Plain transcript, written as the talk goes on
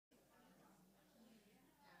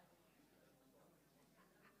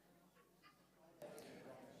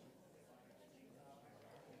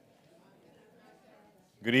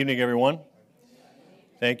Good evening, everyone.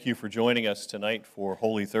 Thank you for joining us tonight for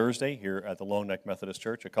Holy Thursday here at the Long Neck Methodist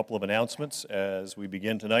Church. A couple of announcements as we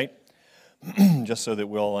begin tonight, just so that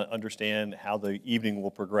we'll understand how the evening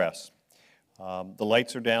will progress. The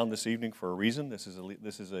lights are down this evening for a reason. This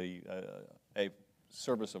is a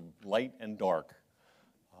service of light and dark.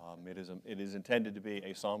 It is intended to be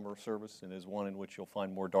a somber service, and is one in which you'll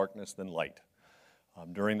find more darkness than light.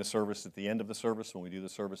 During the service, at the end of the service, when we do the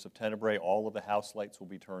service of Tenebrae, all of the house lights will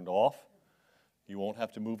be turned off. You won't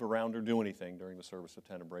have to move around or do anything during the service of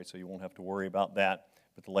Tenebrae, so you won't have to worry about that.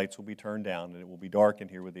 But the lights will be turned down, and it will be dark in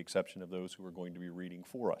here with the exception of those who are going to be reading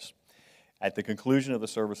for us. At the conclusion of the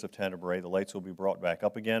service of Tenebrae, the lights will be brought back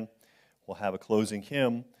up again. We'll have a closing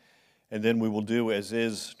hymn, and then we will do, as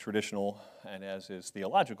is traditional and as is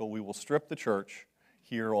theological, we will strip the church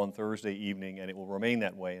here on Thursday evening, and it will remain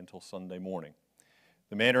that way until Sunday morning.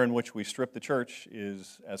 The manner in which we strip the church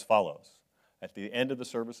is as follows. At the end of the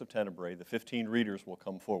service of Tenebrae, the 15 readers will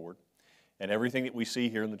come forward, and everything that we see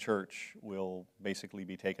here in the church will basically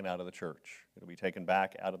be taken out of the church. It'll be taken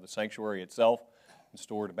back out of the sanctuary itself and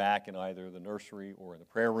stored back in either the nursery or in the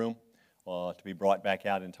prayer room to be brought back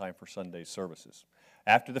out in time for Sunday's services.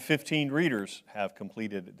 After the 15 readers have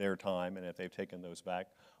completed their time, and if they've taken those back,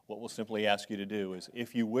 what we'll simply ask you to do is,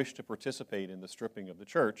 if you wish to participate in the stripping of the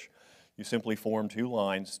church, you simply form two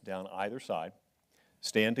lines down either side,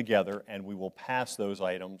 stand together, and we will pass those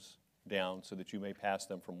items down so that you may pass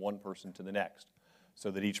them from one person to the next,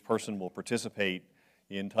 so that each person will participate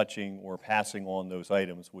in touching or passing on those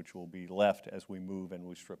items, which will be left as we move and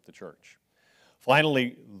we strip the church.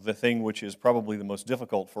 Finally, the thing which is probably the most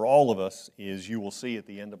difficult for all of us is you will see at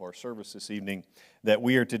the end of our service this evening that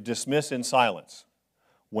we are to dismiss in silence.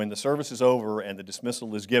 When the service is over and the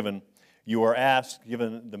dismissal is given, you are asked,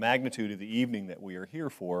 given the magnitude of the evening that we are here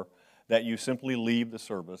for, that you simply leave the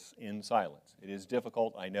service in silence. It is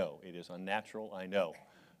difficult, I know. It is unnatural, I know.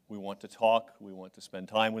 We want to talk, we want to spend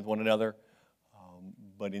time with one another,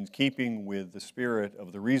 but in keeping with the spirit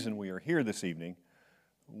of the reason we are here this evening,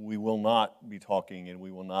 we will not be talking and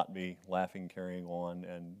we will not be laughing, carrying on,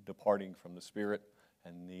 and departing from the spirit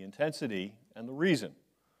and the intensity and the reason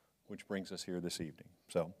which brings us here this evening.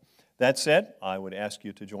 So, that said, I would ask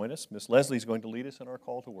you to join us. Miss Leslie is going to lead us in our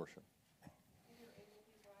call to worship.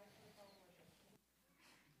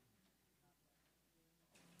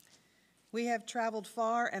 We have traveled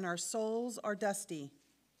far and our souls are dusty.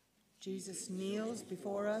 Jesus kneels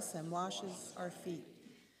before us and washes our feet.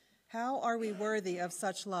 How are we worthy of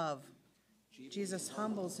such love? Jesus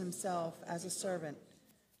humbles himself as a servant.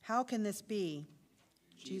 How can this be?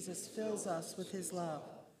 Jesus fills us with his love.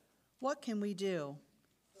 What can we do?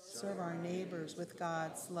 Serve our neighbors with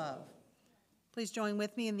God's love. Please join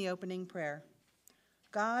with me in the opening prayer.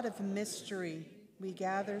 God of mystery, we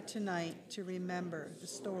gather tonight to remember the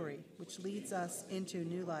story which leads us into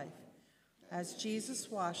new life. As Jesus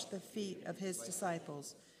washed the feet of his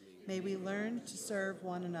disciples, may we learn to serve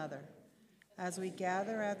one another. As we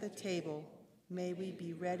gather at the table, may we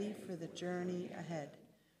be ready for the journey ahead.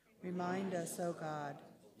 Remind us, O God,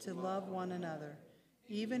 to love one another,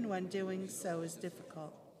 even when doing so is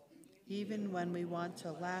difficult, even when we want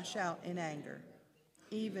to lash out in anger,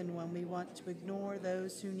 even when we want to ignore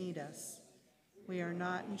those who need us. We are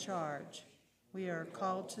not in charge. We are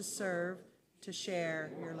called to serve, to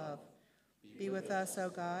share your love. Be with us, O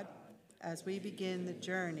God, as we begin the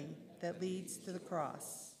journey that leads to the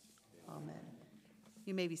cross. Amen.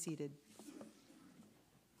 You may be seated.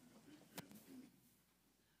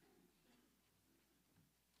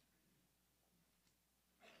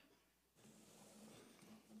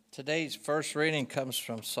 Today's first reading comes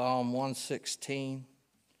from Psalm 116,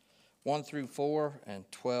 1 through 4 and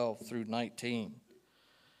 12 through 19.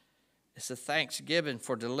 It's a thanksgiving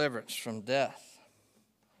for deliverance from death.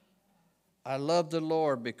 I love the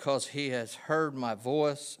Lord because he has heard my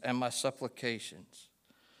voice and my supplications.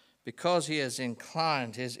 Because he has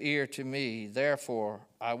inclined his ear to me, therefore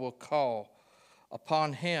I will call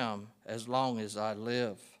upon him as long as I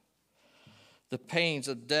live. The pains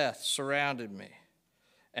of death surrounded me,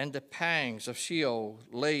 and the pangs of Sheol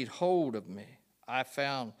laid hold of me. I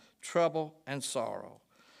found trouble and sorrow.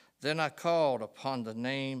 Then I called upon the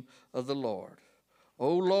name of the Lord.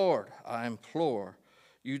 O Lord, I implore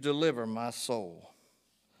you, deliver my soul.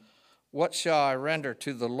 What shall I render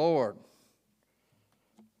to the Lord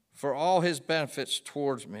for all his benefits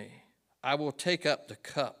towards me? I will take up the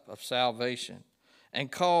cup of salvation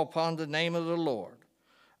and call upon the name of the Lord.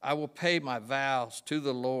 I will pay my vows to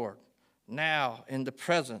the Lord now in the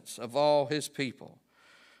presence of all his people.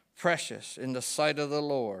 Precious in the sight of the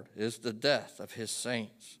Lord is the death of his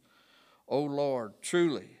saints. O Lord,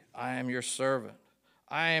 truly I am your servant.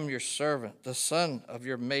 I am your servant, the son of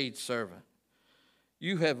your maidservant.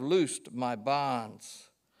 You have loosed my bonds.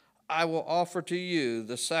 I will offer to you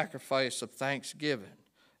the sacrifice of thanksgiving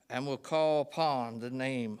and will call upon the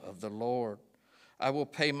name of the Lord. I will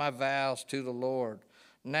pay my vows to the Lord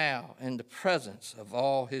now in the presence of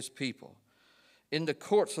all his people, in the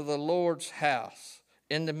courts of the Lord's house,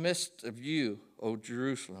 in the midst of you, O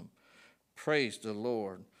Jerusalem. Praise the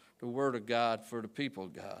Lord. The word of God for the people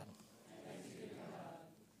of God.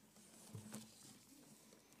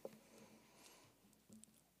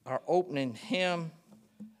 Our opening hymn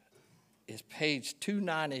is page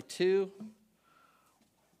 292.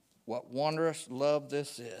 What wondrous love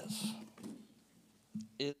this is.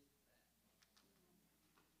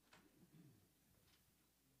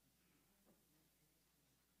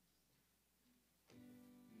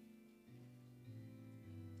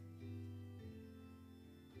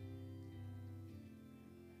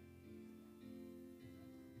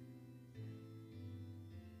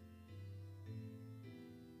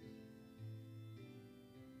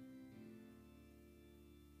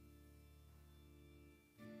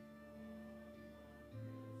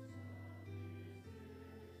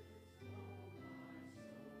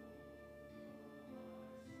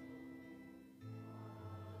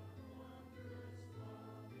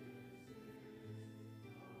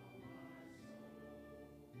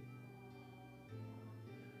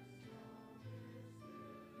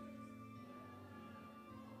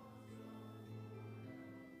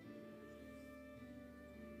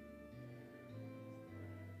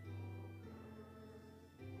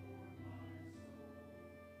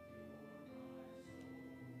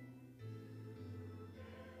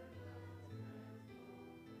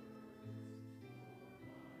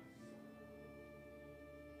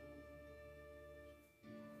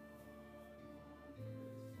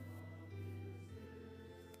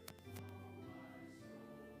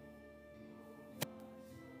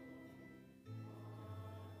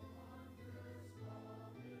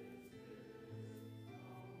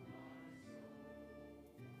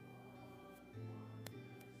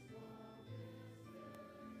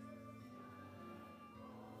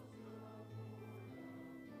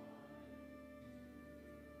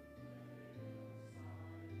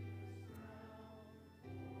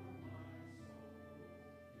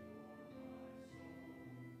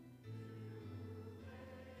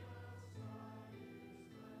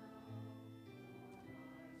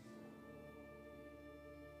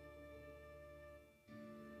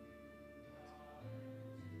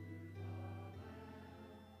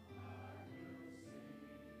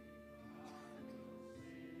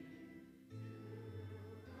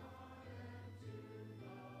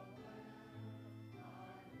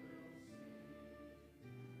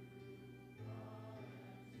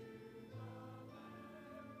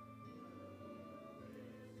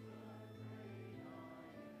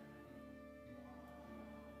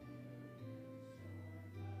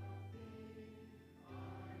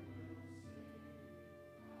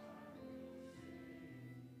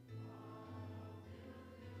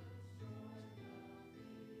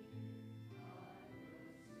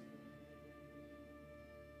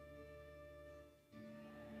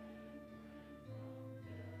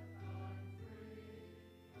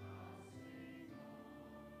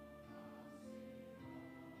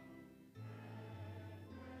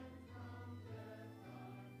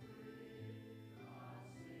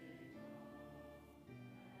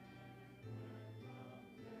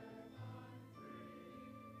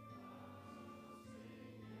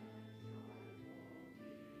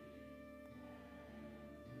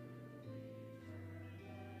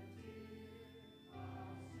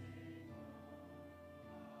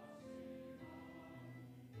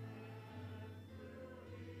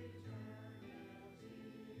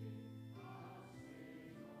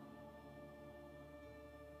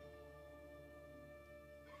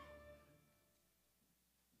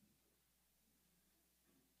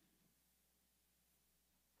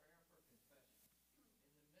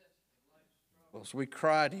 As we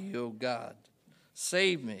cry to you, O God,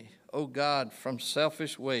 save me, O God, from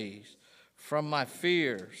selfish ways, from my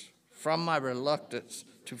fears, from my reluctance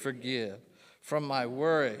to forgive, from my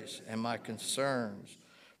worries and my concerns,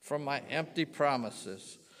 from my empty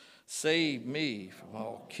promises. Save me from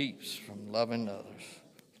all keeps from loving others.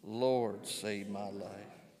 Lord, save my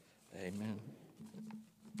life. Amen.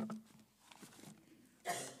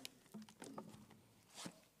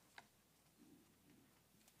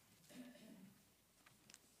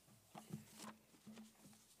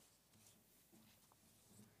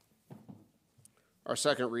 Our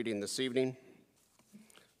second reading this evening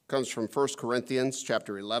comes from 1 Corinthians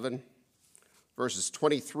chapter 11, verses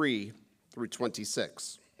 23 through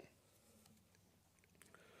 26.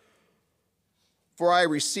 For I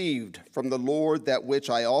received from the Lord that which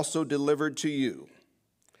I also delivered to you,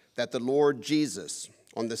 that the Lord Jesus,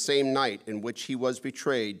 on the same night in which he was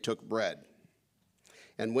betrayed, took bread.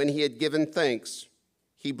 And when he had given thanks,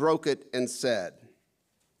 he broke it and said,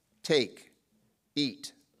 "Take,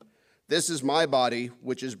 eat. This is my body,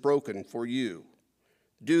 which is broken for you.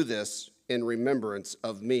 Do this in remembrance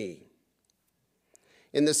of me."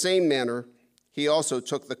 In the same manner, he also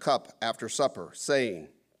took the cup after supper, saying,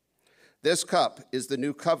 "This cup is the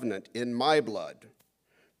new covenant in my blood.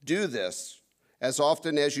 Do this as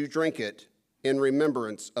often as you drink it in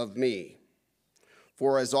remembrance of me.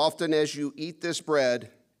 For as often as you eat this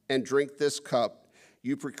bread and drink this cup,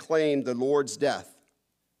 you proclaim the Lord's death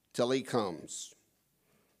till he comes."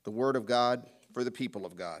 The word of God for the people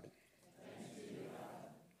of God.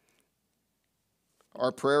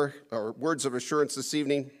 Our words of assurance this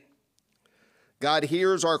evening. God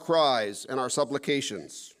hears our cries and our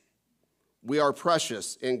supplications. We are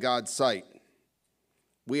precious in God's sight.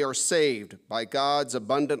 We are saved by God's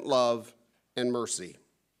abundant love and mercy.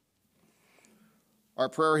 Our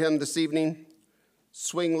prayer hymn this evening,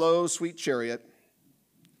 "Swing Low, Sweet Chariot,"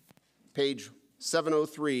 page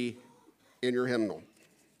 703 in your hymnal.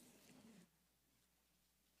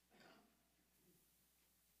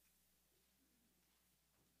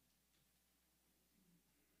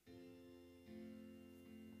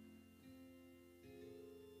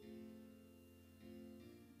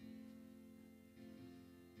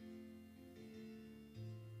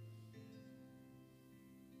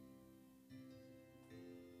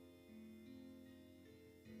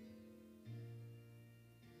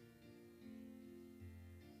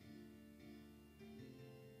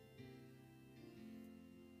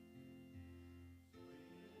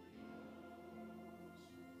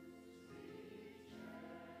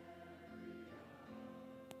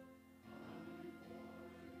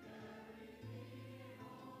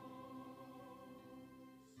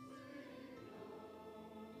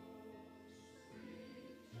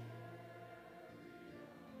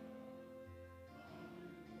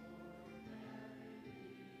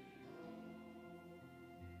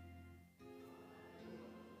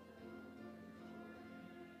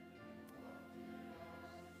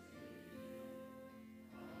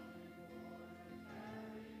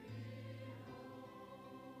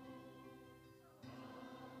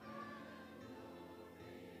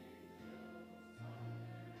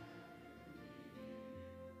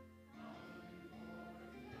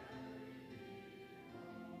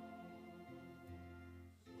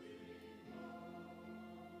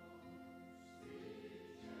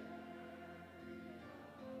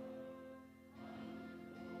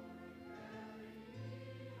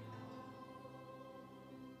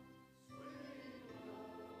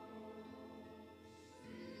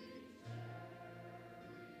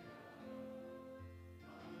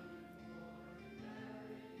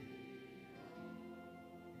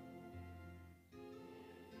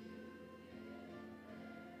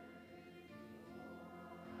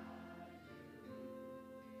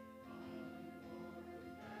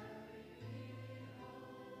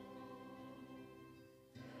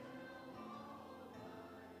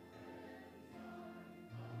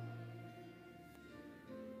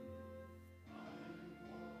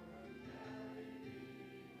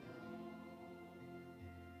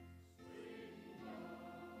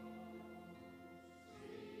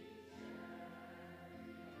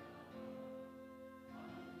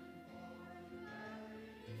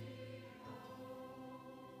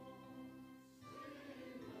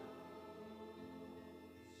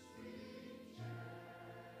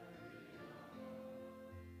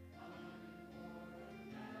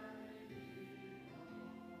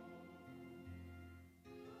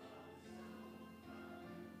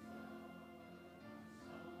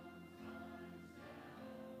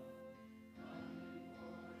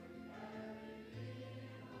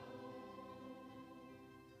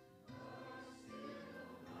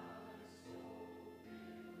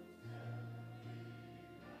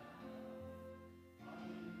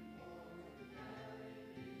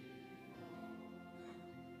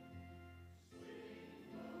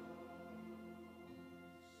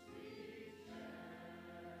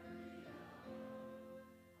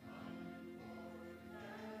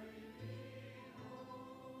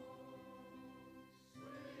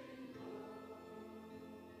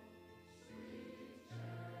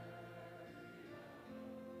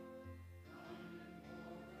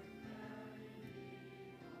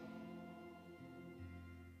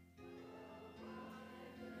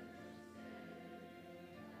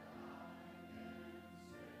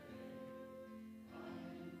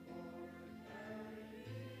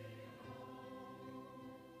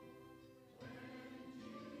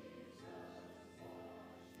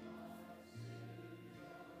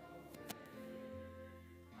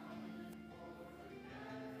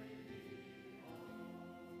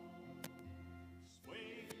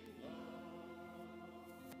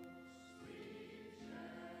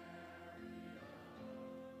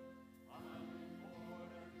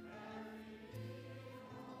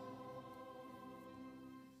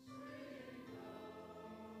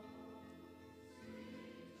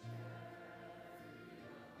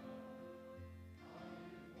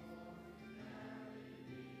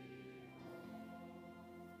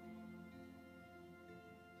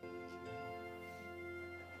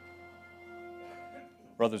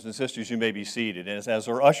 Brothers and sisters, you may be seated. And as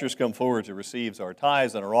our ushers come forward to receive our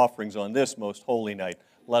tithes and our offerings on this most holy night,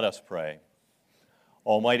 let us pray.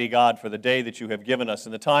 Almighty God, for the day that you have given us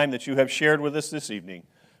and the time that you have shared with us this evening,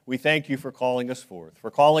 we thank you for calling us forth,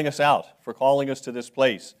 for calling us out, for calling us to this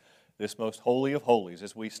place, this most holy of holies.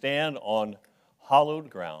 As we stand on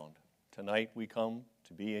hallowed ground, tonight we come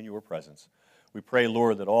to be in your presence. We pray,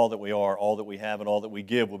 Lord, that all that we are, all that we have, and all that we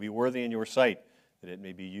give will be worthy in your sight, that it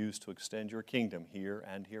may be used to extend your kingdom here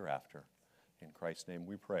and hereafter. In Christ's name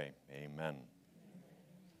we pray. Amen.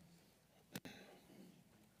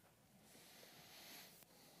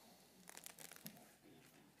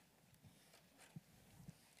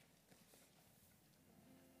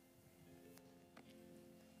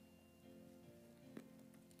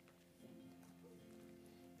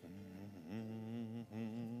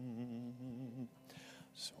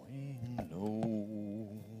 Swing low,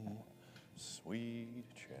 sweet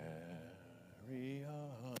chariot,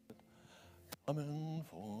 coming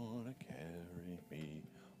for to carry me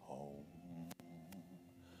home.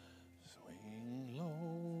 Swing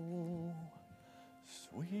low,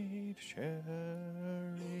 sweet chariot,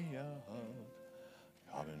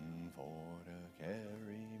 coming for to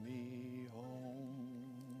carry me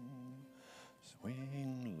home.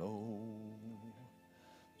 Swing low,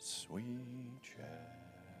 sweet chariot,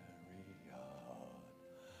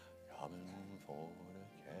 coming for to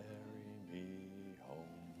carry me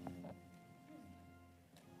home.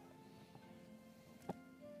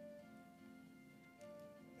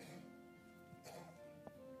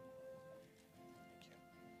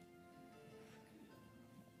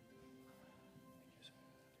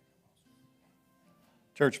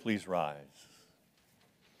 Church, please rise.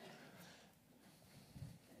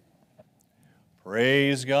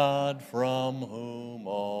 Praise God from whom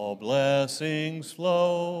all blessings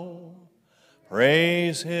flow.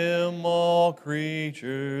 Praise him, all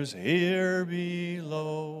creatures here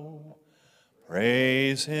below.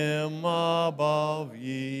 Praise him above,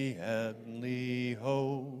 ye heavenly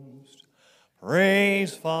host.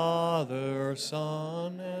 Praise Father,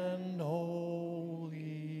 Son, and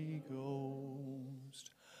Holy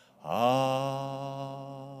Ghost. Amen.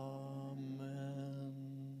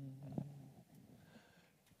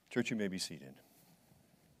 Church, you may be seated.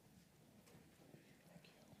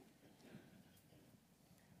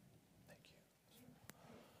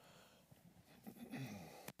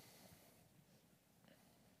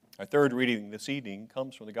 Our third reading this evening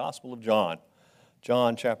comes from the Gospel of John.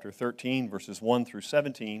 John chapter 13, verses 1 through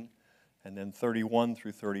 17, and then 31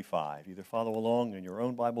 through 35. Either follow along in your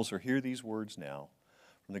own Bibles or hear these words now.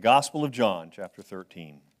 From the Gospel of John, chapter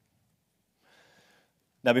 13.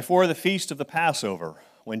 Now before the feast of the Passover,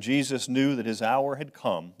 when Jesus knew that his hour had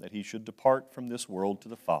come, that he should depart from this world to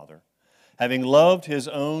the Father, having loved his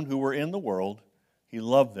own who were in the world, he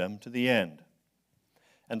loved them to the end.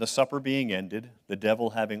 And the supper being ended, the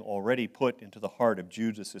devil having already put into the heart of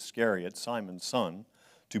Judas Iscariot, Simon's son,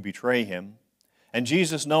 to betray him, and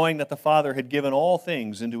Jesus, knowing that the Father had given all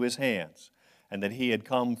things into his hands, and that he had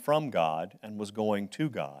come from God and was going to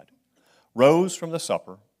God, rose from the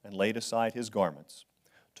supper and laid aside his garments,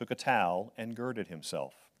 took a towel and girded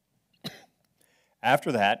himself. After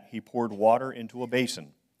that, he poured water into a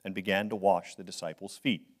basin and began to wash the disciples'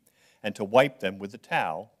 feet, and to wipe them with the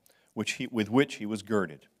towel with which he was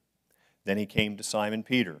girded. Then he came to Simon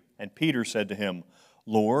Peter, and Peter said to him,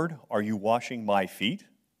 Lord, are you washing my feet?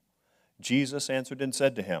 Jesus answered and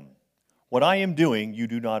said to him, What I am doing you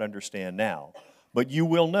do not understand now, but you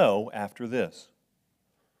will know after this.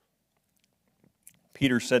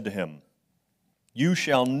 Peter said to him, You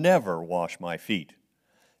shall never wash my feet.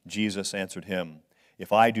 Jesus answered him,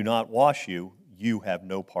 If I do not wash you, you have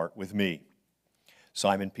no part with me.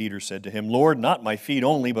 Simon Peter said to him, Lord, not my feet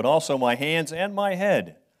only, but also my hands and my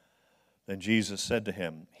head. Then Jesus said to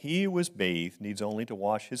him, He who is bathed needs only to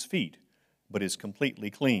wash his feet, but is completely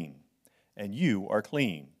clean. And you are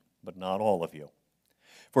clean, but not all of you.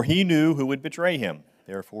 For he knew who would betray him.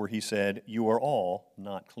 Therefore he said, You are all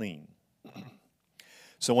not clean.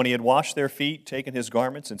 So when he had washed their feet, taken his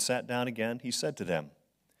garments, and sat down again, he said to them,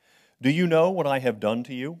 Do you know what I have done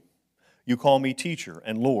to you? You call me teacher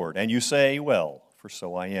and Lord, and you say, Well, for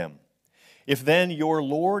so I am. If then your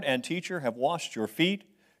Lord and teacher have washed your feet,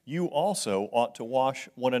 you also ought to wash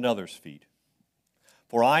one another's feet.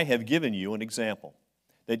 For I have given you an example,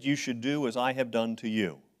 that you should do as I have done to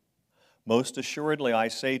you. Most assuredly I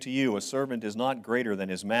say to you, a servant is not greater than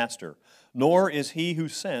his master, nor is he who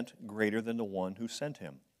sent greater than the one who sent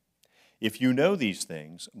him. If you know these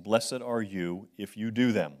things, blessed are you if you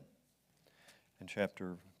do them. And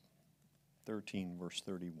chapter 13, verse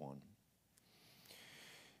 31.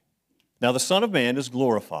 Now the Son of Man is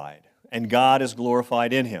glorified, and God is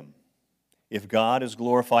glorified in him. If God is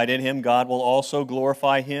glorified in him, God will also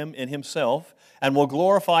glorify him in himself, and will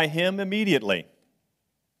glorify him immediately.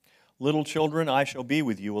 Little children, I shall be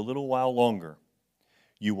with you a little while longer.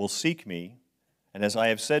 You will seek me, and as I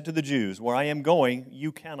have said to the Jews, where I am going,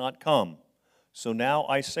 you cannot come. So now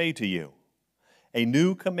I say to you, a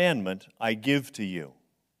new commandment I give to you,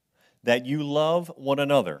 that you love one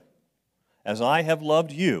another, as I have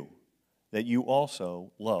loved you, that you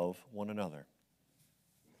also love one another.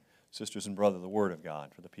 Sisters and brothers, the word of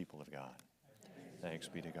God for the people of God. Thanks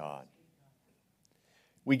be to God.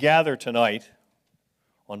 We gather tonight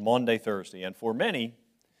on Maundy Thursday, and for many,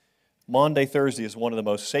 Maundy Thursday is one of the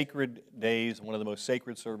most sacred days, one of the most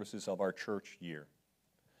sacred services of our church year.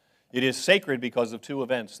 It is sacred because of two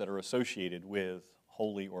events that are associated with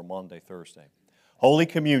Holy or Maundy Thursday. Holy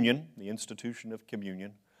Communion, the institution of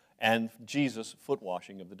communion, and Jesus' foot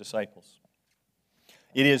washing of the disciples.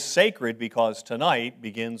 It is sacred because tonight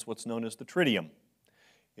begins what's known as the Triduum.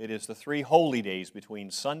 It is the 3 holy days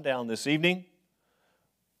between sundown this evening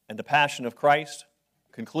and the Passion of Christ,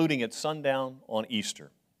 concluding at sundown on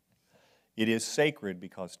Easter. It is sacred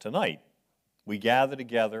because tonight we gather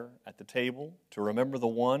together at the table to remember the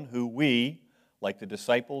one who we, like the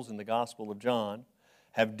disciples in the Gospel of John,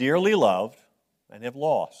 have dearly loved and have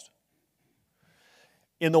lost.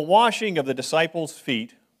 In the washing of the disciples'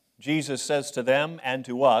 feet, Jesus says to them and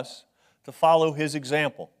to us to follow his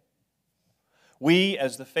example. We,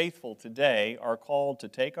 as the faithful today, are called to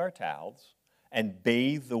take our towels and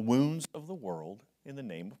bathe the wounds of the world in the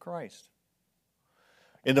name of Christ.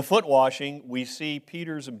 In the foot washing, we see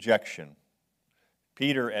Peter's objection.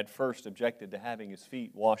 Peter at first objected to having his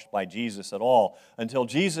feet washed by Jesus at all, until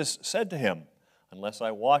Jesus said to him, "Unless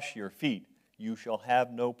I wash your feet, you shall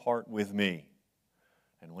have no part with me."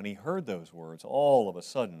 And when he heard those words, all of a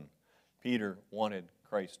sudden, Peter wanted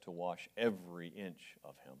Christ to wash every inch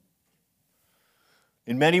of him.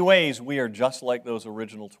 In many ways, we are just like those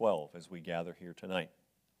original 12 as we gather here tonight.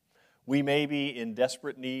 We may be in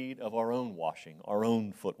desperate need of our own washing, our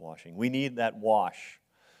own foot washing. We need that wash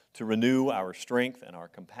to renew our strength and our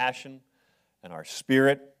compassion and our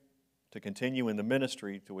spirit to continue in the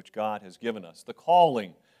ministry to which God has given us, the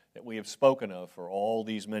calling that we have spoken of for all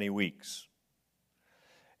these many weeks.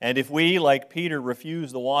 And if we, like Peter,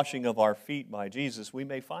 refuse the washing of our feet by Jesus, we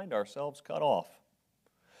may find ourselves cut off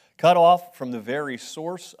from the very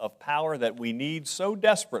source of power that we need so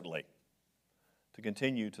desperately to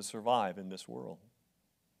continue to survive in this world.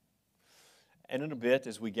 And in a bit,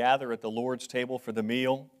 as we gather at the Lord's table for the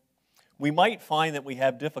meal, we might find that we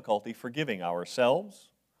have difficulty forgiving ourselves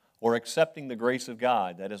or accepting the grace of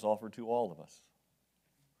God that is offered to all of us.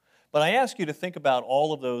 But I ask you to think about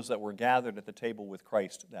all of those that were gathered at the table with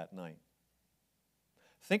Christ that night.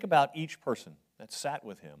 Think about each person that sat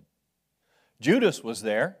with him. Judas was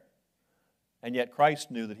there, and yet Christ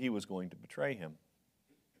knew that he was going to betray him.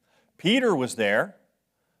 Peter was there,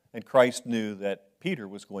 and Christ knew that Peter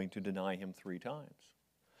was going to deny him 3 times.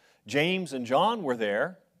 James and John were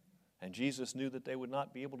there, and Jesus knew that they would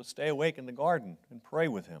not be able to stay awake in the garden and pray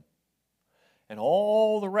with him. And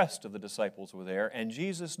all the rest of the disciples were there, and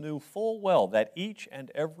Jesus knew full well that each and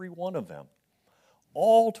every one of them,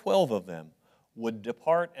 all 12 of them, would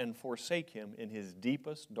depart and forsake him in his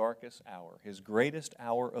deepest, darkest hour, his greatest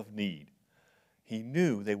hour of need. He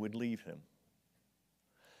knew they would leave him.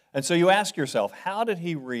 And so you ask yourself, how did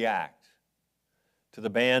he react to the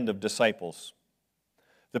band of disciples?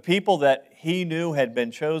 The people that he knew had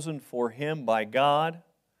been chosen for him by God,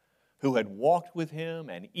 who had walked with him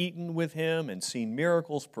and eaten with him and seen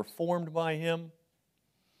miracles performed by him.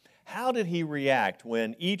 How did he react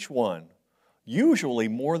when each one, usually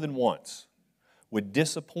more than once, would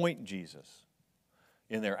disappoint Jesus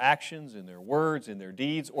in their actions, in their words, in their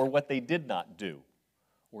deeds, or what they did not do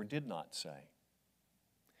or did not say?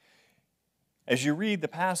 As you read the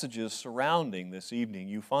passages surrounding this evening,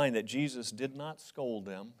 you find that Jesus did not scold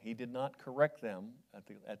them. He did not correct them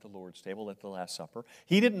at the Lord's table, at the Last Supper.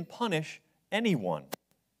 He didn't punish anyone.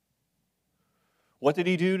 What did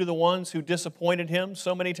he do to the ones who disappointed him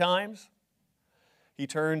so many times? He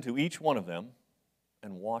turned to each one of them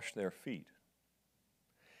and washed their feet.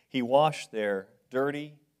 He washed their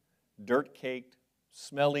dirty, dirt-caked,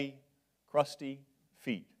 smelly, crusty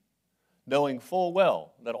feet, knowing full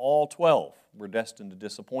well that all 12 were destined to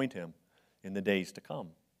disappoint him in the days to come.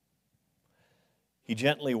 He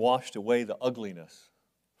gently washed away the ugliness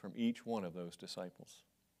from each one of those disciples.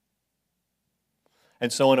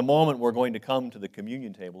 And so in a moment we're going to come to the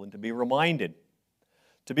communion table and to be reminded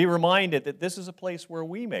that this is a place where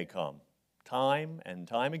we may come time and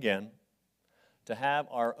time again to have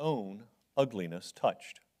our own ugliness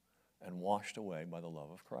touched and washed away by the love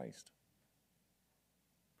of Christ.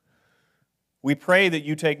 We pray that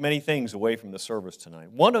you take many things away from the service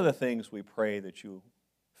tonight. One of the things we pray that you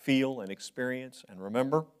feel and experience and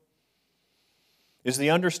remember is the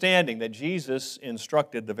understanding that Jesus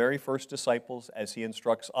instructed the very first disciples as he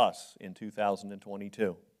instructs us in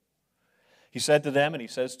 2022. He said to them, and he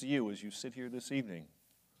says to you as you sit here this evening,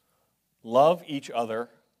 love each other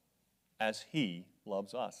as he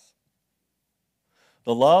loves us.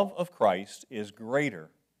 The love of Christ is greater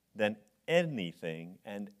than anything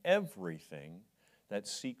and everything that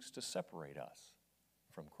seeks to separate us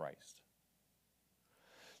from Christ.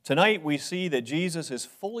 Tonight we see that Jesus is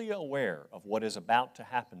fully aware of what is about to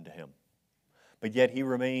happen to him, but yet he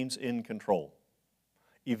remains in control.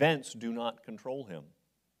 Events do not control him.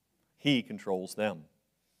 He controls them.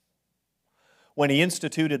 When he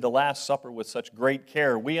instituted the Last Supper with such great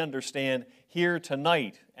care, we understand here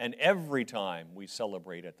tonight and every time we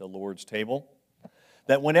celebrate at the Lord's table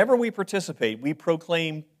that whenever we participate, we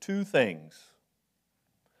proclaim two things.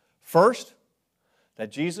 First,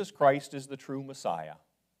 that Jesus Christ is the true Messiah.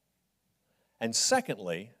 And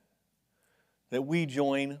secondly, that we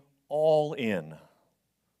join all in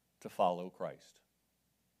to follow Christ.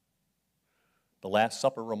 The Last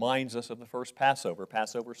Supper reminds us of the first Passover.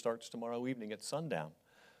 Passover starts tomorrow evening at sundown.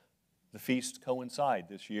 The feasts coincide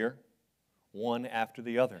this year, one after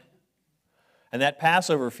the other. And that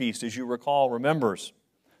Passover feast, as you recall, remembers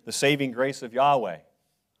the saving grace of Yahweh,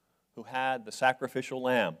 who had the sacrificial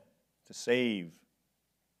lamb to save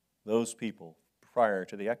those people prior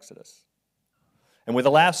to the Exodus. And with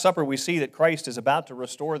the Last Supper, we see that Christ is about to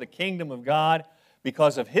restore the kingdom of God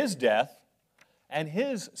because of his death and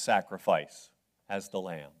his sacrifice as the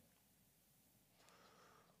Lamb.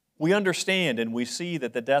 We understand and we see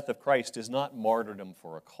that the death of Christ is not martyrdom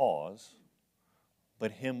for a cause,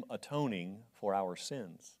 but him atoning for our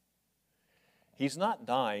sins. He's not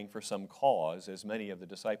dying for some cause, as many of the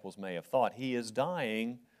disciples may have thought. He is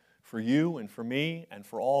dying for you and for me and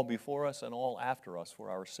for all before us and all after us for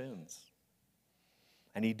our sins.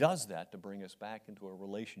 And he does that to bring us back into a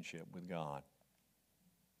relationship with God.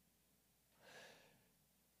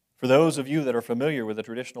 For those of you that are familiar with the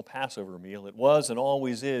traditional Passover meal, it was and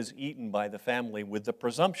always is eaten by the family with the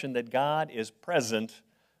presumption that God is present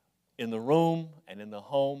in the room and in the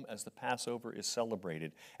home as the Passover is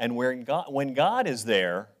celebrated. And when God is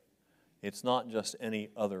there, it's not just any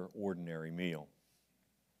other ordinary meal.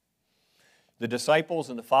 The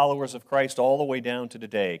disciples and the followers of Christ all the way down to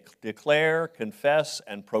today declare, confess,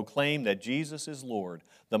 and proclaim that Jesus is Lord,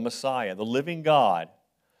 the Messiah, the living God,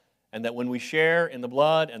 and that when we share in the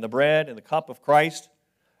blood and the bread and the cup of Christ,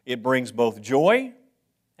 it brings both joy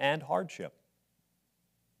and hardship.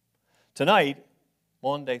 Tonight,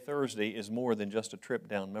 Maundy Thursday, is more than just a trip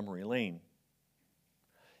down memory lane.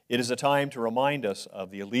 It is a time to remind us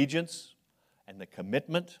of the allegiance and the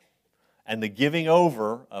commitment and the giving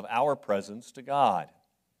over of our presence to God.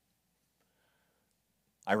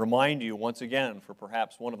 I remind you once again, for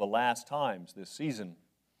perhaps one of the last times this season,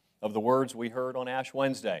 of the words we heard on Ash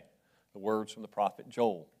Wednesday, the words from the prophet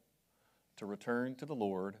Joel, to return to the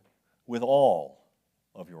Lord with all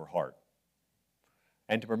of your heart,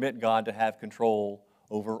 and to permit God to have control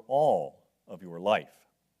over all of your life.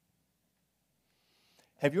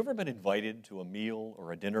 Have you ever been invited to a meal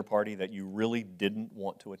or a dinner party that you really didn't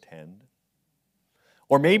want to attend?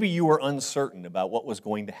 Or maybe you were uncertain about what was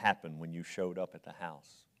going to happen when you showed up at the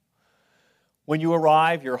house. When you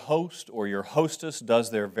arrive, your host or your hostess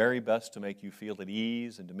does their very best to make you feel at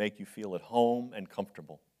ease and to make you feel at home and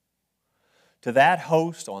comfortable. To that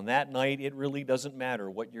host on that night, it really doesn't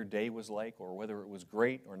matter what your day was like or whether it was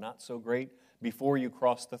great or not so great before you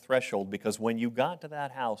crossed the threshold, because when you got to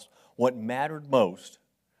that house, what mattered most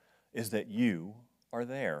is that you are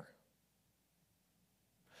there.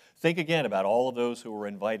 Think again about all of those who were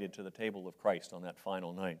invited to the table of Christ on that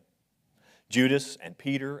final night. Judas and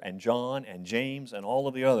Peter and John and James and all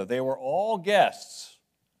of the others. They were all guests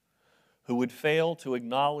who would fail to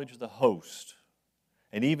acknowledge the host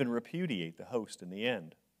and even repudiate the host in the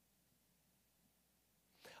end.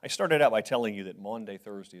 I started out by telling you that Maundy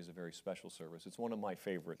Thursday is a very special service. It's one of my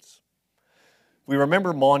favorites. If we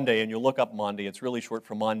remember Maundy, and you look up Maundy, it's really short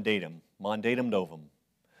for Mandatum, Mandatum Novum.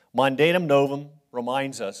 Mandatum Novum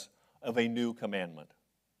reminds us of a new commandment.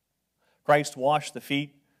 Christ washed the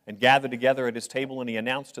feet and gathered together at his table, and he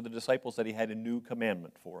announced to the disciples that he had a new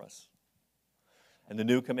commandment for us. And the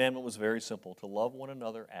new commandment was very simple, to love one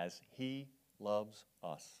another as he loves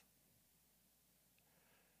us.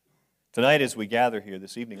 Tonight, as we gather here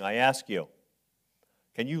this evening, I ask you,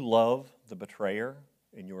 can you love the betrayer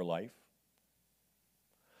in your life?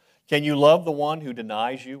 Can you love the one who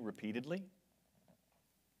denies you repeatedly?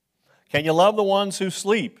 Can you love the ones who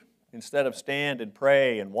sleep instead of stand and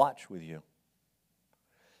pray and watch with you?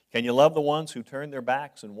 Can you love the ones who turn their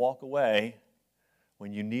backs and walk away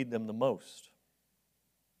when you need them the most?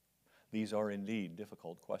 These are indeed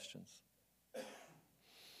difficult questions.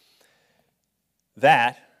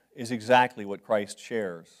 That is exactly what Christ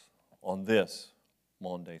shares on this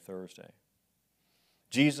Maundy Thursday.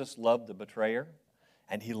 Jesus loved the betrayer,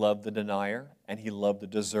 and he loved the denier, and he loved the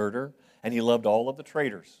deserter, and he loved all of the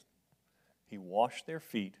traitors. He washed their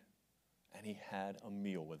feet, and he had a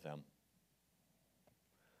meal with them.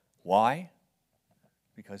 Why?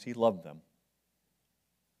 Because he loved them.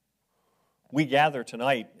 We gather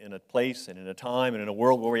tonight in a place and in a time and in a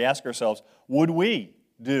world where we ask ourselves, would we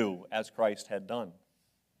do as Christ had done?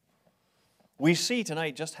 We see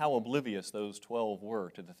tonight just how oblivious those 12 were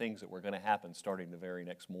to the things that were going to happen starting the very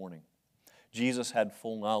next morning. Jesus had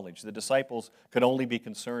full knowledge. The disciples could only be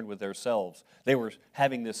concerned with themselves. They were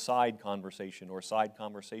having this side conversation or side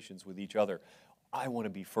conversations with each other. I want to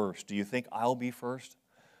be first. Do you think I'll be first?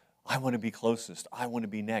 I want to be closest. I want to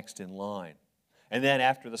be next in line. And then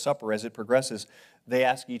after the supper, as it progresses, they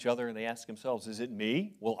ask each other and they ask themselves, is it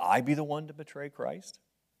me? Will I be the one to betray Christ?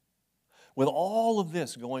 With all of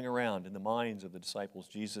this going around in the minds of the disciples,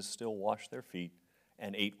 Jesus still washed their feet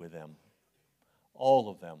and ate with them. All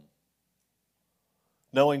of them.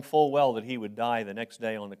 Knowing full well that he would die the next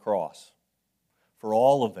day on the cross for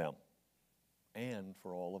all of them and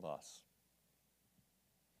for all of us.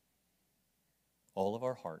 All of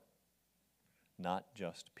our heart, not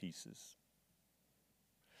just pieces.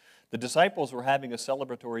 The disciples were having a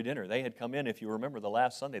celebratory dinner. They had come in, if you remember the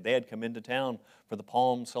last Sunday, they had come into town for the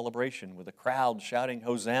Palm celebration with a crowd shouting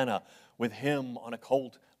Hosanna, with him on a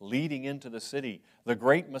colt leading into the city. The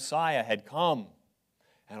great Messiah had come,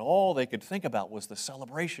 and all they could think about was the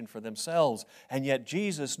celebration for themselves. And yet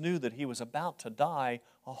Jesus knew that he was about to die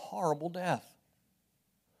a horrible death.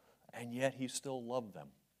 And yet he still loved them.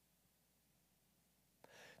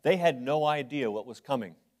 They had no idea what was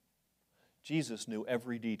coming. Jesus knew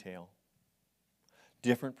every detail.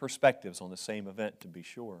 Different perspectives on the same event, to be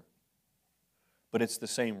sure. But it's the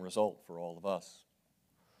same result for all of us.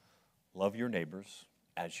 Love your neighbors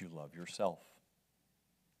as you love yourself.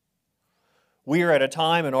 We are at a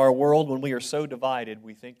time in our world when we are so divided,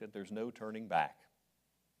 we think that there's no turning back.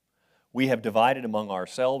 We have divided among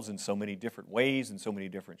ourselves in so many different ways, and so many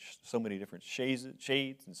different shades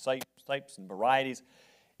and types and varieties.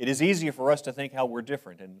 It is easier for us to think how we're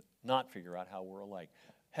different and not figure out how we're alike.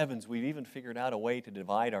 Heavens, we've even figured out a way to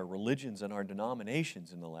divide our religions and our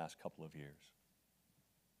denominations in the last couple of years.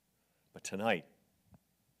 But tonight,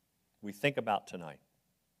 we think about tonight.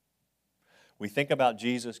 We think about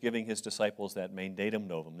Jesus giving his disciples that mandatum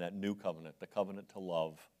novum, that new covenant, the covenant to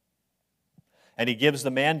love. And he gives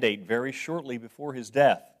the mandate very shortly before his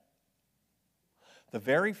death. The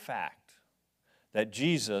very fact that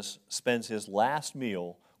Jesus spends his last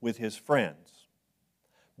meal with his friends,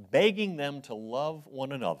 begging them to love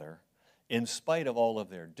one another in spite of all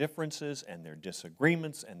of their differences and their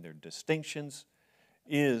disagreements and their distinctions,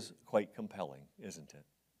 is quite compelling, isn't it?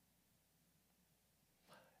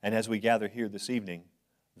 And as we gather here this evening,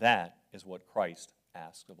 that is what Christ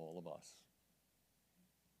asks of all of us.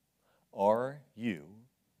 Are you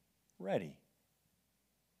ready?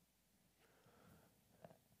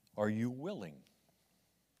 Are you willing?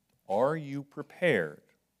 Are you prepared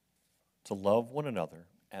to love one another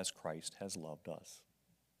as Christ has loved us?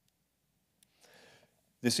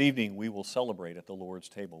 This evening we will celebrate at the Lord's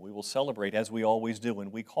table. We will celebrate as we always do,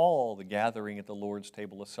 and we call the gathering at the Lord's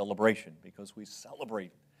table a celebration because we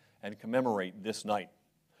celebrate and commemorate this night,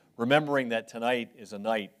 remembering that tonight is a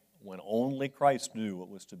night when only Christ knew what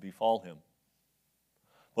was to befall him.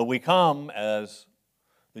 But we come, as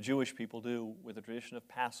the Jewish people do, with the tradition of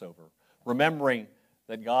Passover, remembering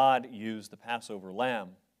that God used the Passover lamb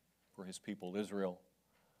for his people Israel,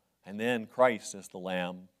 and then Christ as the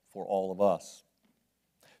lamb for all of us.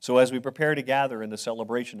 So as we prepare to gather in the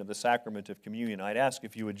celebration of the sacrament of communion, I'd ask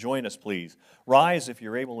if you would join us, please. Rise if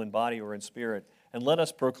you're able in body or in spirit, and let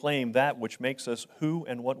us proclaim that which makes us who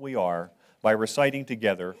and what we are by reciting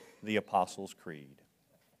together the Apostles' Creed.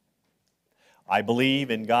 I believe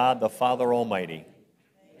in God the Father Almighty,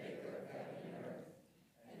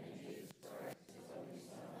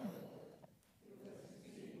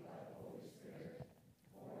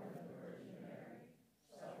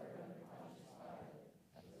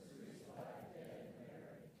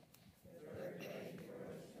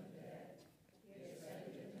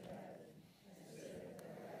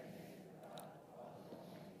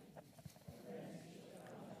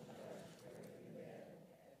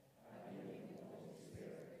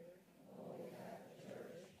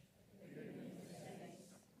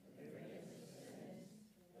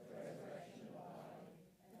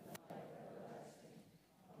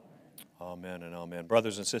 Amen and amen.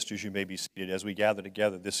 Brothers and sisters, you may be seated as we gather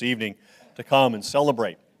together this evening to come and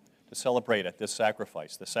celebrate at this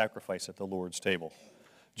sacrifice, the sacrifice at the Lord's table.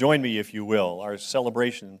 Join me, if you will. Our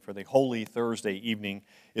celebration for the Holy Thursday evening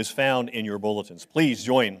is found in your bulletins. Please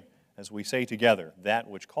join as we say together that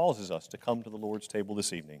which causes us to come to the Lord's table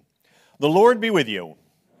this evening. The Lord be with you.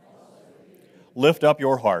 Lift up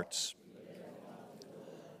your hearts.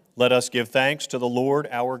 Let us give thanks to the Lord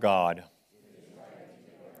our God.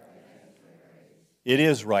 It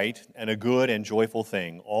is right and a good and joyful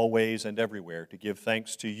thing, always and everywhere, to give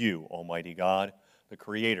thanks to you, Almighty God, the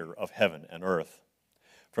Creator of heaven and earth.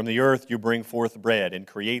 From the earth you bring forth bread and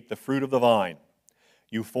create the fruit of the vine.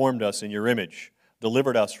 You formed us in your image,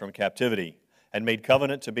 delivered us from captivity, and made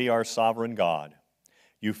covenant to be our sovereign God.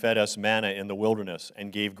 You fed us manna in the wilderness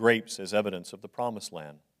and gave grapes as evidence of the promised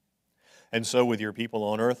land. And so with your people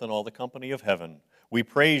on earth and all the company of heaven, we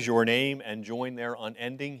praise your name and join their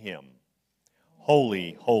unending hymn.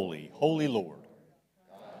 Holy, holy, holy Lord.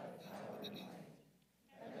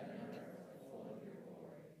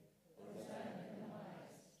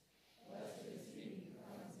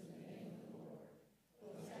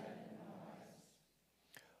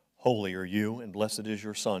 Holy are you, and blessed is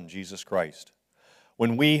your Son, Jesus Christ.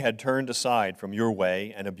 When we had turned aside from your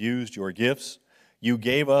way and abused your gifts, you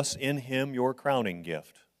gave us in him your crowning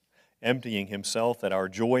gift. Emptying himself that our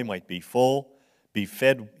joy might be full, he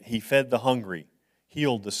fed the hungry,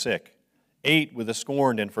 healed the sick, ate with the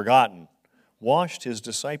scorned and forgotten, washed his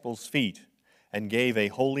disciples' feet, and gave a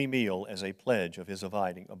holy meal as a pledge of his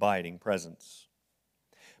abiding presence.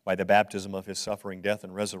 By the baptism of his suffering, death,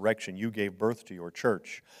 and resurrection, you gave birth to your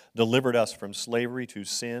church, delivered us from slavery to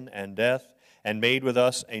sin and death, and made with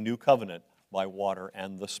us a new covenant by water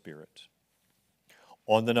and the Spirit.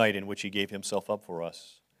 On the night in which he gave himself up for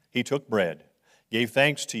us, he took bread, gave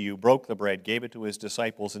thanks to you, broke the bread, gave it to his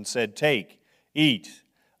disciples, and said, "Take, eat,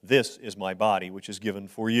 this is my body, which is given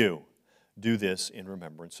for you. Do this in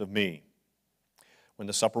remembrance of me." When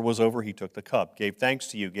the supper was over, he took the cup, gave thanks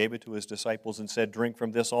to you, gave it to his disciples, and said, "Drink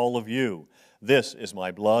from this, all of you. This is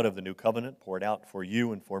my blood of the new covenant, poured out for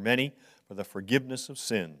you and for many for the forgiveness of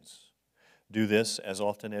sins. Do this as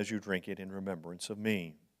often as you drink it in remembrance of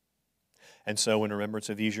me." And so, in remembrance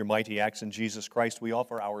of these your mighty acts in Jesus Christ, we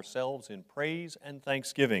offer ourselves in praise and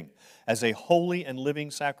thanksgiving as a holy and living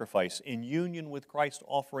sacrifice in union with Christ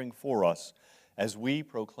offering for us as we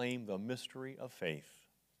proclaim the mystery of faith.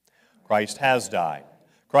 Christ has died.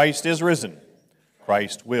 Christ is risen.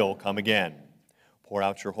 Christ will come again. Pour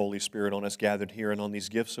out your Holy Spirit on us gathered here and on these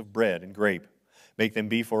gifts of bread and grape. Make them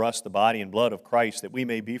be for us the body and blood of Christ, that we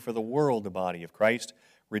may be for the world the body of Christ,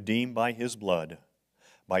 redeemed by his blood.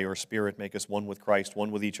 By your Spirit, make us one with Christ, one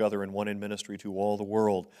with each other, and one in ministry to all the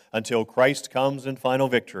world, until Christ comes in final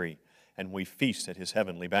victory, and we feast at his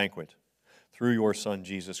heavenly banquet. Through your Son,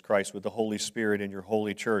 Jesus Christ, with the Holy Spirit in your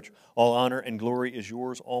holy church, all honor and glory is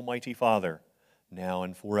yours, Almighty Father, now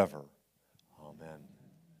and forever. Amen.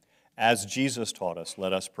 As Jesus taught us,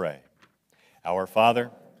 let us pray. Our Father,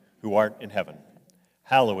 who art in heaven,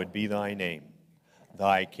 hallowed be thy name.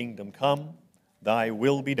 Thy kingdom come, thy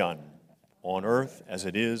will be done, on earth as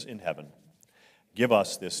it is in heaven. Give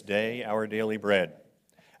us this day our daily bread,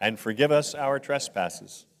 and forgive us our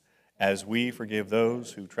trespasses, as we forgive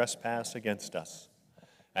those who trespass against us.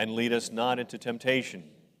 And lead us not into temptation,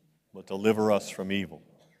 but deliver us from evil.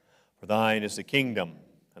 For thine is the kingdom,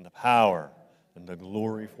 and the power, and the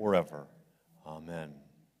glory forever. Amen.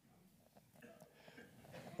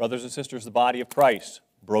 Brothers and sisters, the body of Christ,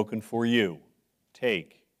 broken for you.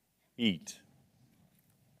 Take, eat.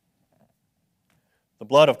 The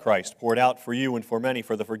blood of Christ poured out for you and for many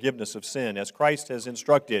for the forgiveness of sin. As Christ has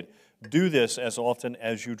instructed, do this as often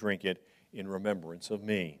as you drink it in remembrance of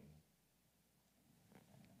me.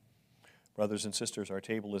 Brothers and sisters, our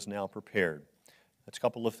table is now prepared. That's a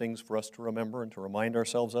couple of things for us to remember and to remind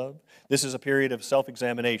ourselves of. This is a period of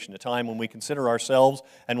self-examination, a time when we consider ourselves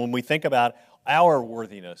and when we think about our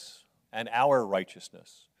worthiness and our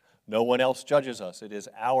righteousness. No one else judges us. It is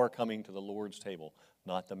our coming to the Lord's table,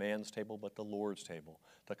 not the man's table, but the Lord's table,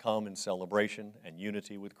 to come in celebration and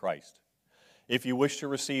unity with Christ. If you wish to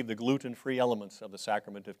receive the gluten-free elements of the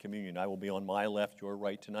sacrament of communion, I will be on my left, your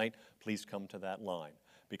right tonight. Please come to that line.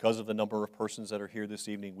 Because of the number of persons that are here this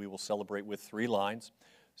evening, we will celebrate with 3 lines.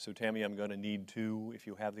 So, Tammy, I'm going to need 2, if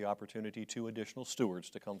you have the opportunity, 2 additional stewards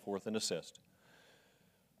to come forth and assist.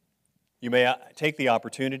 You may take the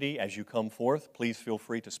opportunity as you come forth. Please feel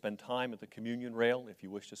free to spend time at the communion rail if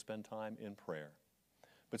you wish to spend time in prayer.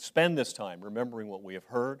 But spend this time remembering what we have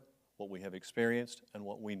heard, what we have experienced, and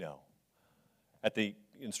what we know. At the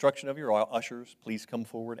instruction of your ushers, please come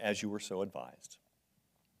forward as you were so advised.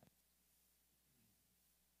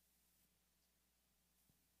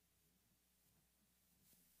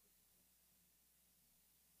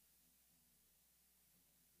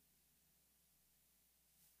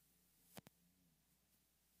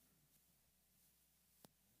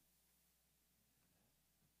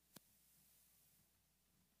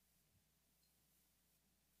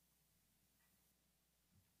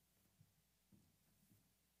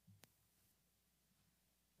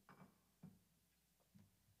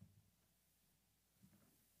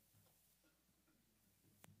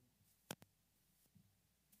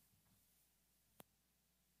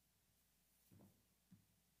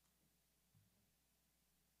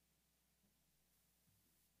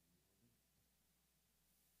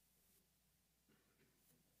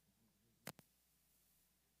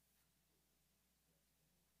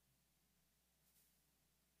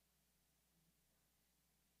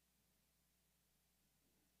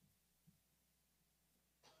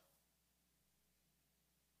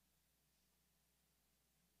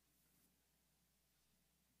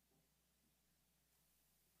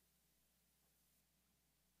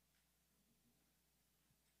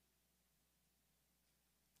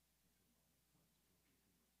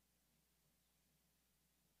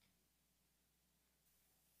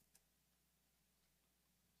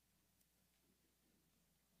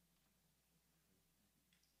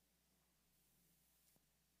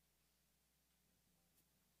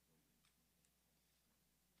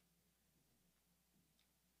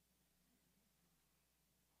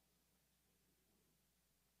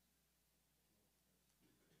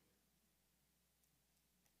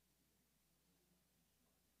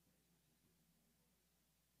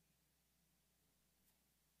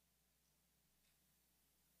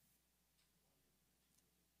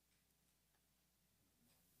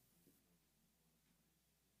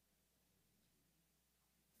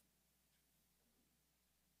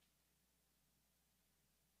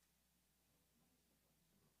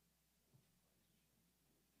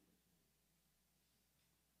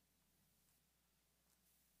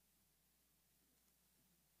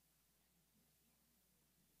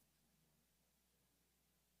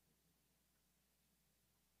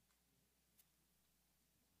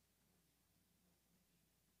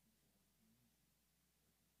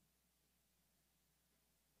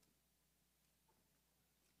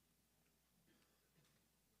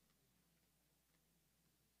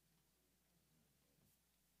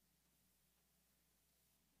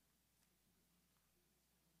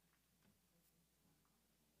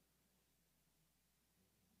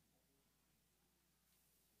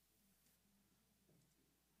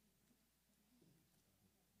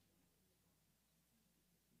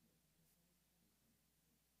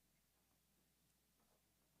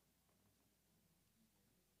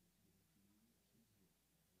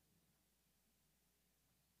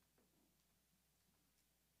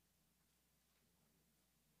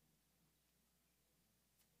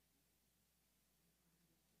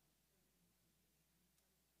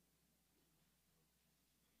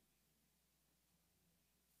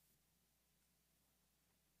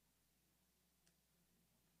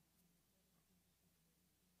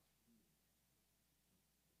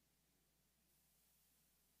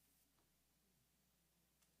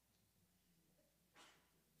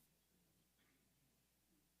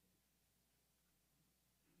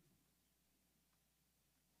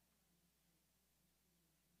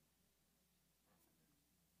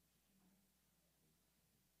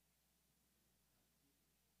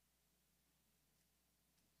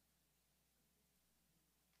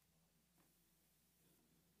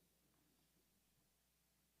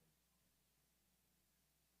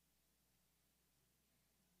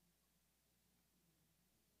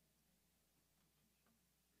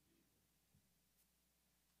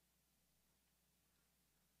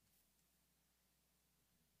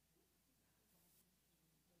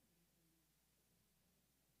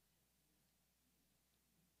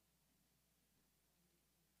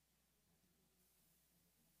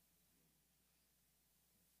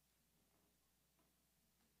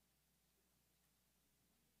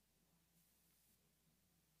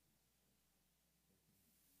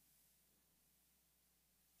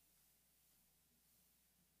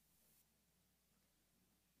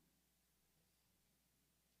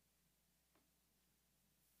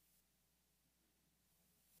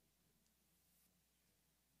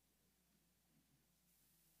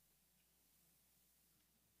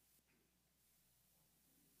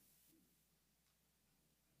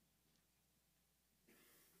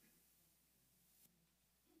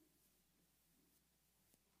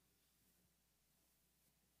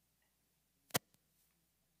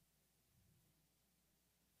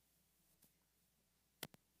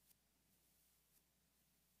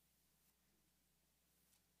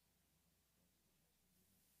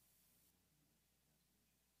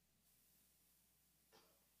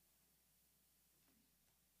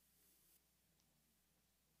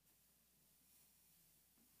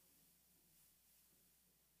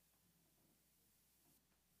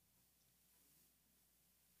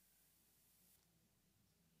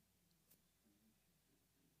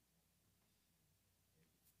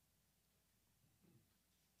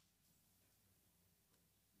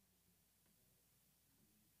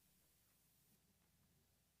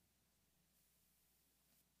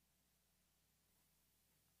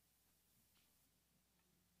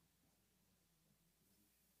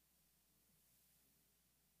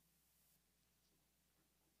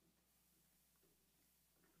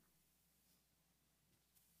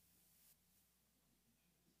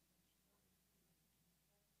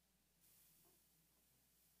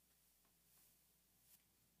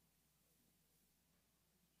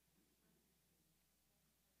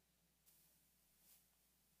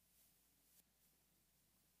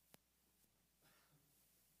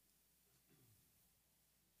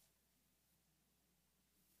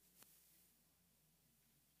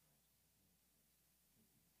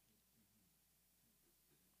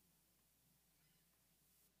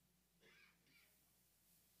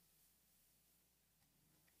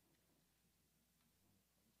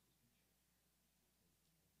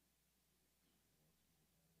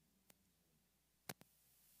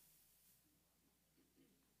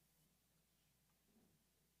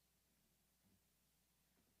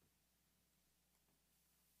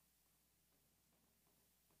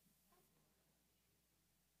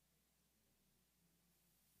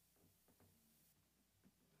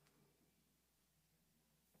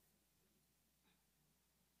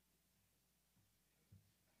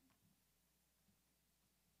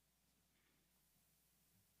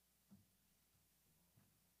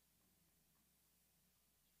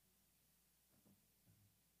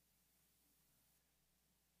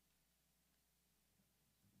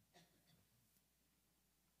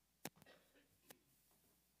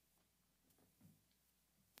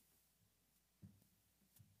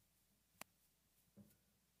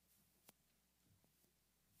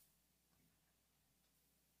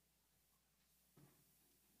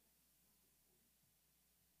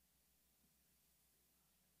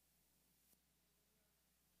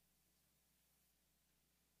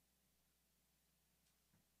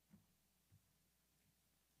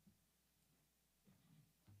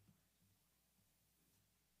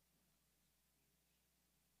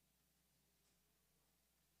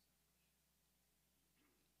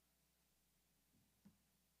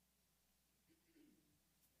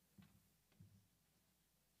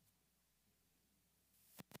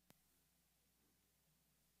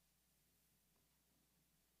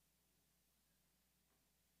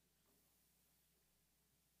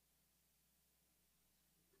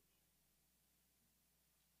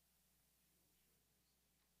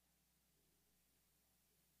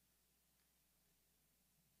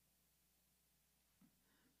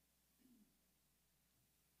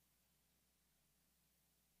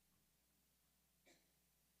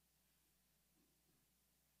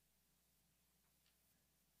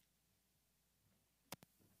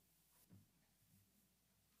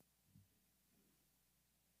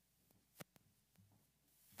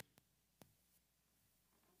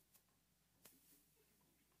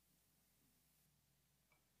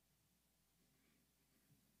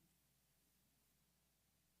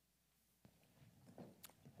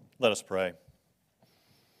 Let us pray.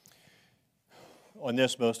 On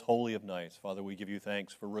this most holy of nights, Father, we give you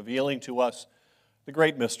thanks for revealing to us the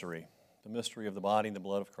great mystery, the mystery of the body and the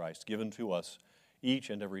blood of Christ, given to us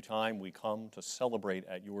each and every time we come to celebrate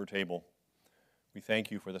at your table. We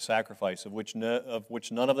thank you for the sacrifice of which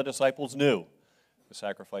none of the disciples knew, the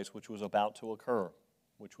sacrifice which was about to occur,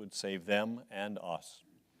 which would save them and us.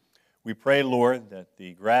 We pray, Lord, that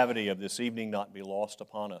the gravity of this evening not be lost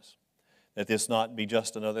upon us, that this not be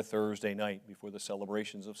just another Thursday night before the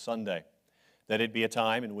celebrations of Sunday, that it be a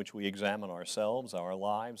time in which we examine ourselves, our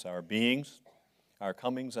lives, our beings, our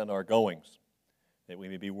comings and our goings, that we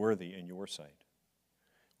may be worthy in your sight.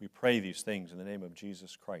 We pray these things in the name of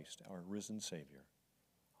Jesus Christ, our risen Savior.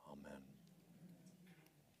 Amen.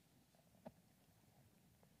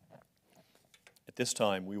 At this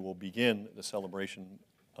time, we will begin the celebration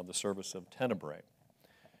of the service of Tenebrae.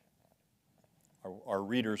 Our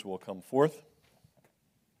readers will come forth.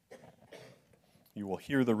 You will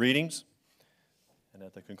hear the readings, and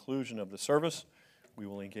at the conclusion of the service, we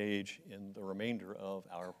will engage in the remainder of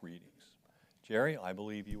our readings. Jerry, I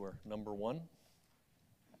believe you are number 1.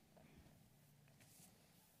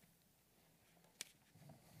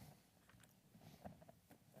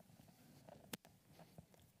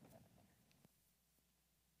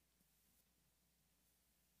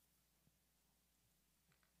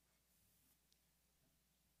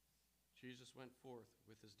 Jesus went forth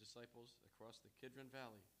with his disciples across the Kidron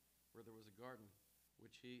Valley, where there was a garden,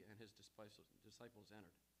 which he and his disciples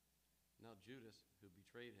entered. Now Judas, who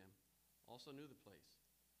betrayed him, also knew the place,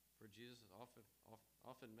 for Jesus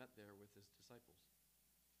often met there with his disciples.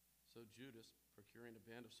 So Judas, procuring a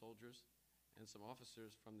band of soldiers and some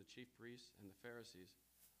officers from the chief priests and the Pharisees,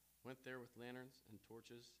 went there with lanterns and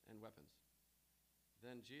torches and weapons.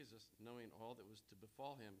 Then Jesus, knowing all that was to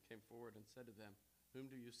befall him, came forward and said to them, "Whom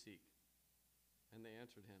do you seek?" And they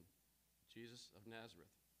answered him, "Jesus of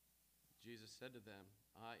Nazareth." Jesus said to them,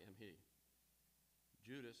 "I am he."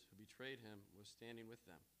 Judas, who betrayed him, was standing with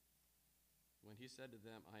them. When he said to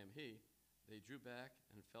them, "I am he," they drew back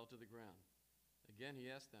and fell to the ground. Again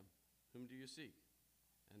he asked them, "Whom do you seek?"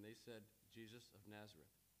 And they said, "Jesus of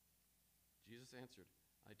Nazareth." Jesus answered,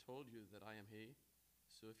 "I told you that I am he,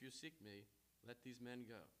 so if you seek me, let these men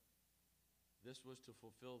go." This was to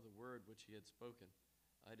fulfill the word which he had spoken,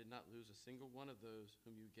 "I did not lose a single one of those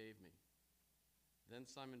whom you gave me." Then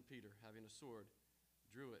Simon Peter, having a sword,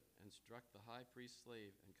 drew it and struck the high priest's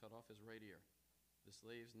slave and cut off his right ear. The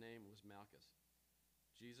slave's name was Malchus.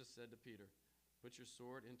 Jesus said to Peter, "Put your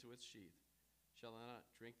sword into its sheath. Shall I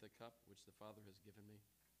not drink the cup which the Father has given me?"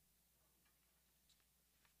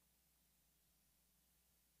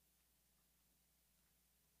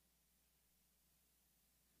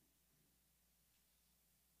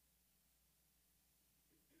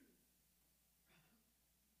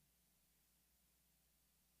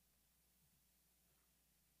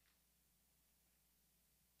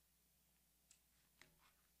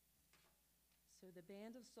 So the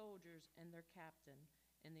band of soldiers and their captain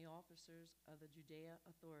and the officers of the Judea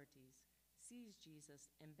authorities seized Jesus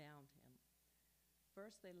and bound him.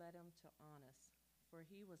 First they led him to Annas, for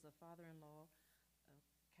he was the father-in-law of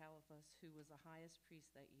Caiaphas, who was the highest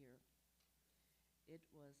priest that year. It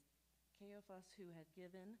was Caiaphas who had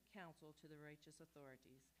given counsel to the righteous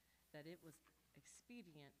authorities that it was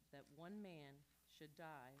expedient that one man should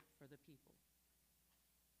die for the people.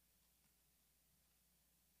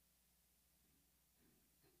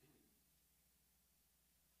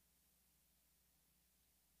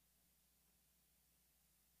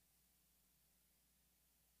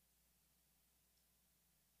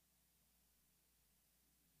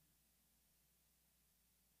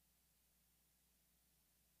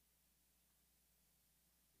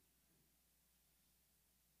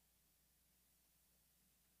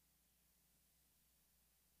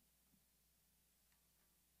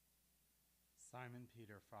 Simon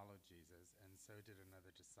Peter followed Jesus, and so did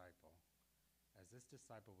another disciple. As this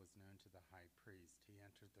disciple was known to the high priest, he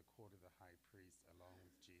entered the court of the high priest along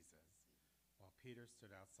with Jesus, while Peter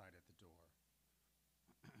stood outside at the door.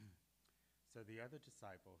 So the other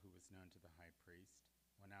disciple, who was known to the high priest,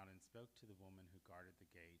 went out and spoke to the woman who guarded the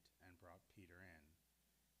gate and brought Peter in.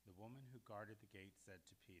 The woman who guarded the gate said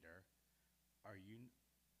to Peter, "Are you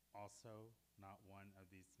also not one of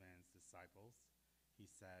these man's disciples?" He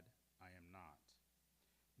said, "I am not."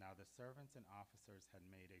 Now the servants and officers had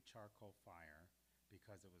made a charcoal fire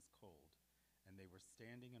because it was cold, and they were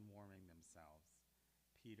standing and warming themselves.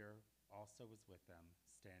 Peter also was with them,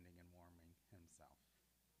 standing and warming himself.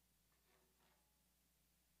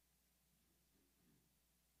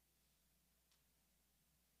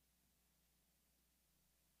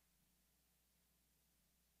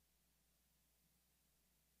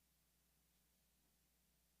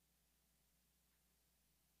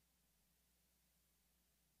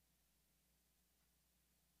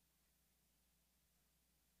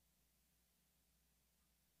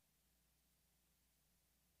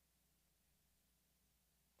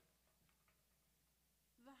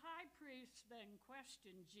 priests then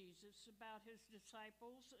questioned Jesus about his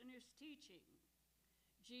disciples and his teaching.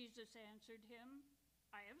 Jesus answered him,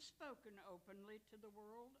 I have spoken openly to the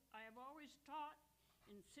world. I have always taught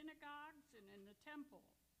in synagogues and in the temple,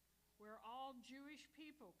 where all Jewish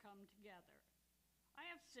people come together.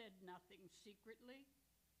 I have said nothing secretly.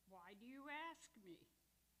 Why do you ask me?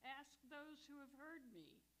 Ask those who have heard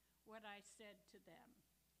me what I said to them.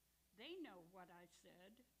 They know what I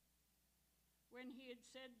said. When he had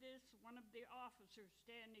said this, one of the officers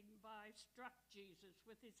standing by struck Jesus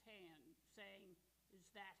with his hand, saying, Is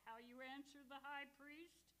that how you answer the high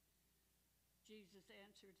priest? Jesus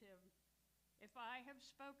answered him, If I have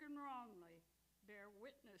spoken wrongly, bear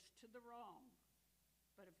witness to the wrong.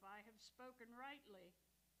 But if I have spoken rightly,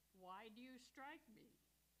 why do you strike me?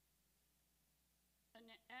 And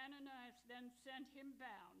Ananias then sent him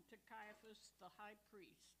bound to Caiaphas the high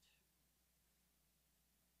priest.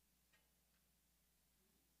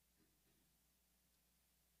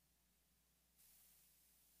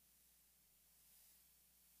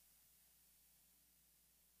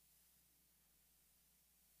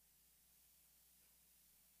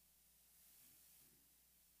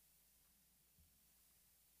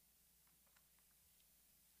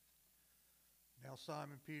 Now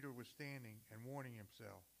Simon Peter was standing and warming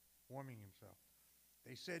himself.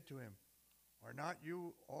 They said to him, Are not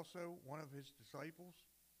you also one of his disciples?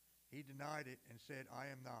 He denied it and said,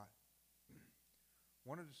 I am not.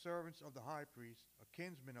 One of the servants of the high priest, a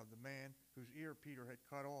kinsman of the man whose ear Peter had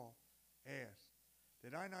cut off, asked,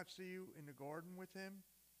 Did I not see you in the garden with him?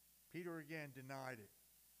 Peter again denied it,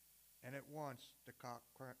 and at once the cock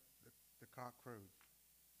crowed.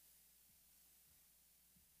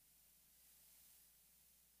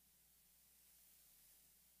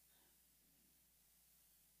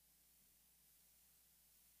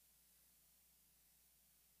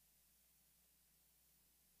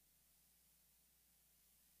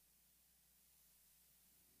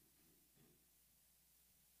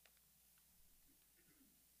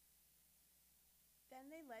 Then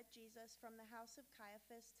they led Jesus from the house of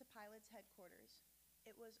Caiaphas to Pilate's headquarters.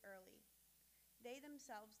 It was early. They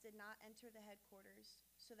themselves did not enter the headquarters,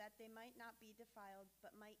 so that they might not be defiled,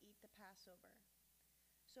 but might eat the Passover.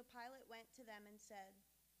 So Pilate went to them and said,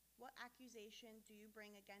 What accusation do you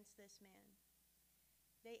bring against this man?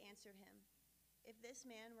 They answered him, If this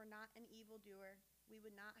man were not an evildoer, we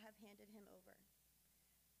would not have handed him over.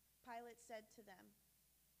 Pilate said to them,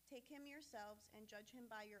 Take him yourselves and judge him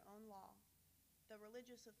by your own law. The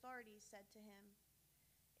religious authorities said to him,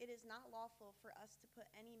 It is not lawful for us to put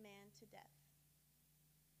any man to death.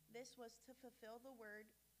 This was to fulfill the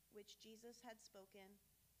word which Jesus had spoken,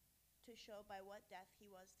 to show by what death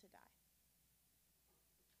he was to die.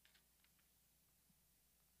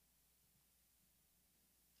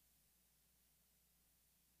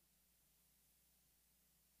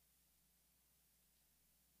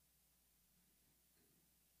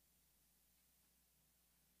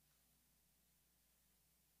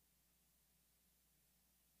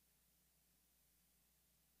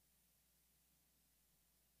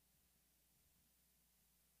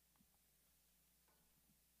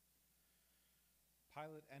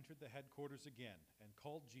 Pilate entered the headquarters again and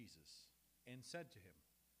called Jesus and said to him,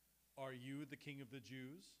 Are you the king of the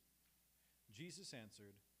Jews? Jesus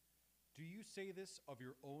answered, Do you say this of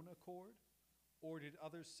your own accord, or did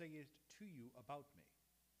others say it to you about me?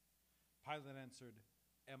 Pilate answered,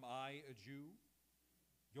 Am I a Jew?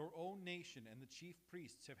 Your own nation and the chief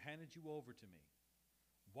priests have handed you over to me.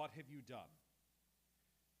 What have you done?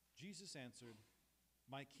 Jesus answered,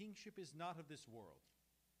 My kingship is not of this world.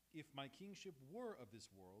 If my kingship were of this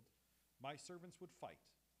world, my servants would fight,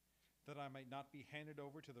 that I might not be handed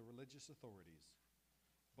over to the religious authorities.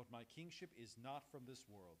 But my kingship is not from this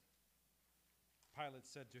world. Pilate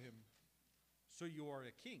said to him, So you are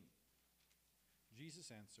a king?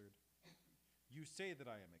 Jesus answered, You say that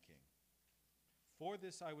I am a king. For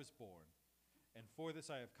this I was born, and for this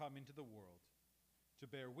I have come into the world, to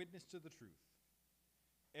bear witness to the truth.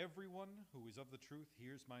 Everyone who is of the truth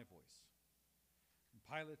hears my voice. And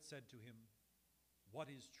Pilate said to him, What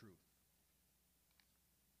is truth?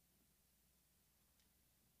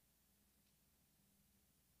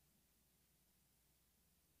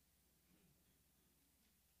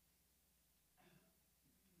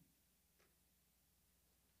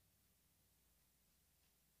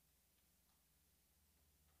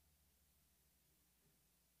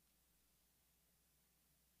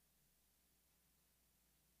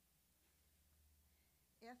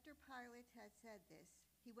 After Pilate had said this,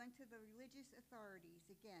 he went to the religious authorities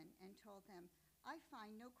again and told them, I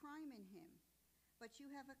find no crime in him, but you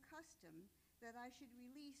have a custom that I should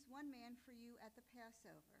release one man for you at the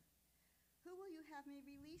Passover. "Who will you have me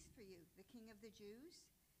release for you, the King of the Jews?"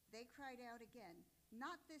 They cried out again,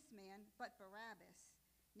 "Not this man, but Barabbas."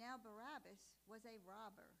 Now Barabbas was a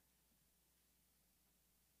robber.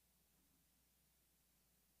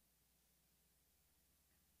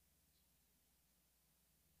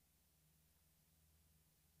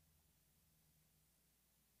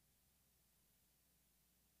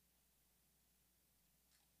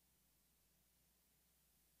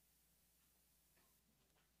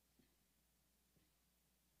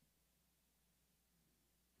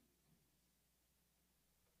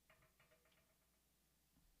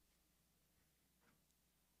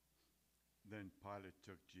 Then Pilate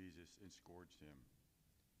took Jesus and scourged him.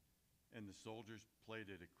 And the soldiers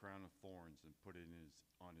plaited a crown of thorns and put it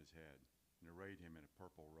on his head, and arrayed him in a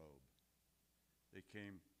purple robe. They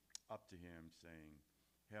came up to him, saying,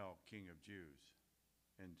 "Hail, King of Jews,"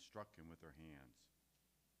 and struck him with their hands.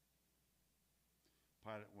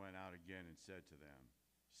 Pilate went out again and said to them,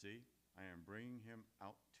 "See, I am bringing him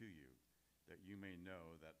out to you, that you may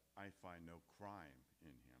know that I find no crime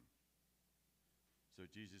in him." So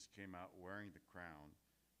Jesus came out wearing the crown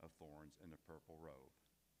of thorns and the purple robe.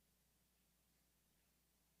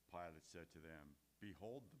 Pilate said to them,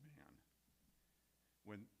 "Behold the man."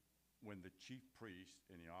 When the chief priests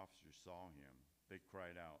and the officers saw him, they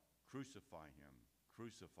cried out, "Crucify him!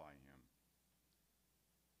 Crucify him!"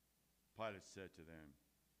 Pilate said to them,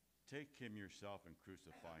 "Take him yourself and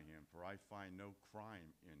crucify him, for I find no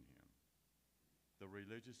crime in him." The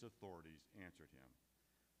religious authorities answered him,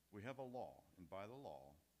 "We have a law, and by the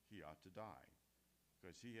law he ought to die,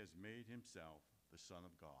 because he has made himself the Son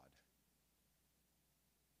of God."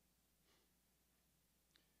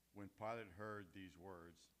 When Pilate heard these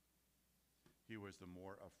words, he was the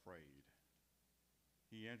more afraid.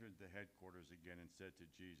 He entered the headquarters again and said to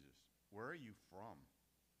Jesus, "Where are you from?"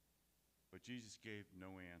 But Jesus gave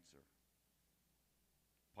no answer.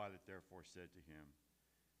 Pilate therefore said to him,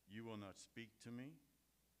 "You will not speak to me?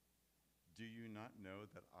 Do you not know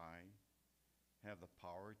that I have the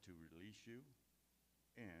power to release you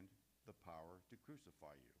and the power to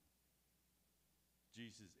crucify you?"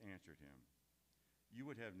 Jesus answered him, "You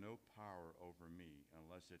would have no power over me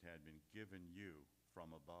unless it had been given you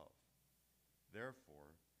from above.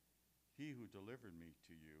 Therefore, he who delivered me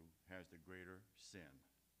to you has the greater sin."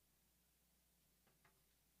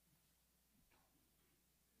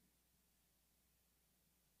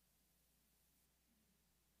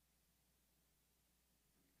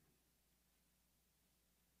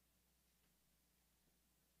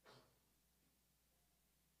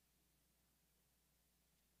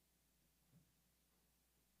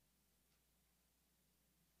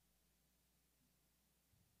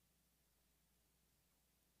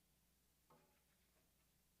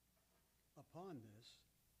 Upon this,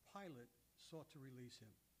 Pilate sought to release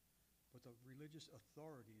him, but the religious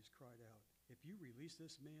authorities cried out, "If you release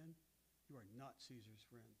this man, you are not Caesar's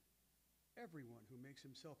friend. Everyone who makes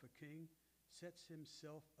himself a king sets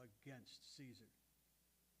himself against Caesar."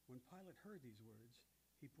 When Pilate heard these words,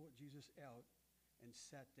 he brought Jesus out and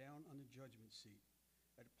sat down on the judgment seat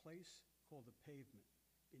at a place called the Pavement,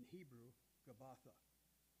 in Hebrew, Gabbatha.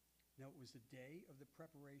 Now it was the day of the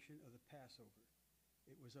preparation of the Passover.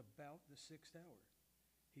 It was about the 6th hour.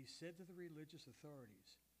 He said to the religious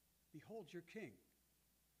authorities, "Behold your king."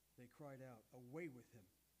 They cried out, "Away with him!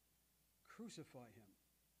 Crucify him!"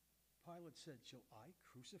 Pilate said, "Shall I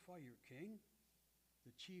crucify your king?"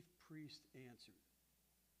 The chief priest answered,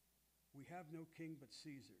 "We have no king but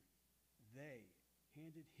Caesar." They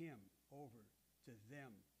handed him over to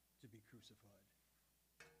them to be crucified.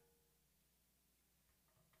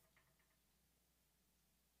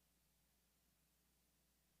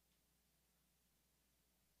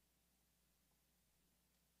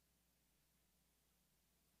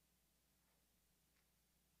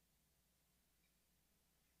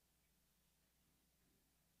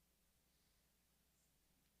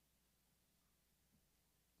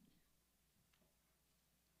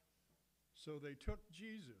 So they took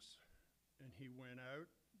Jesus, and he went out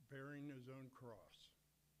bearing his own cross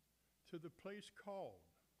to the place called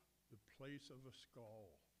the place of a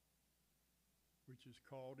skull, which is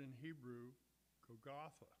called in Hebrew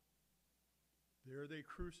Golgotha. There they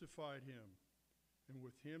crucified him, and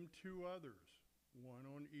with him 2 others, one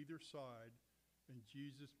on either side, and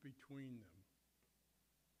Jesus between them.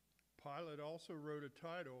 Pilate also wrote a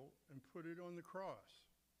title and put it on the cross.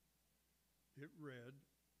 It read,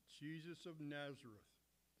 "Jesus of Nazareth,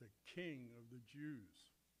 the King of the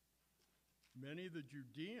Jews." Many of the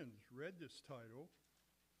Judeans read this title,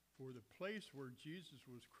 for the place where Jesus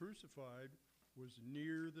was crucified was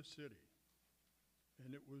near the city.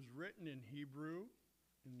 And it was written in Hebrew,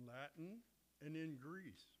 in Latin, and in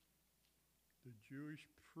Greece. The Jewish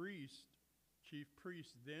chief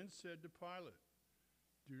priest then said to Pilate,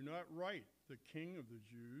 "Do not write the King of the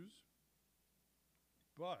Jews."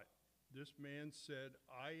 But this man said,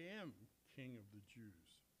 "I am King of the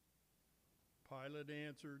Jews." Pilate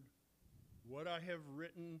answered, "What I have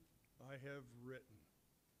written, I have written."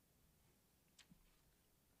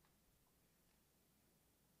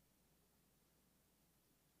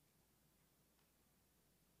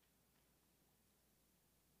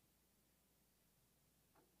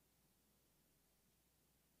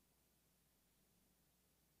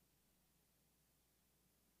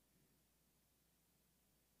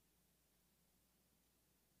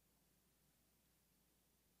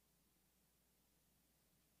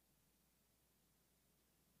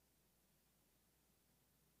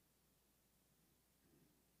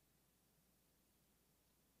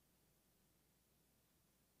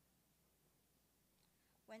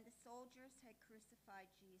 When the soldiers had crucified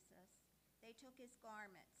Jesus, they took his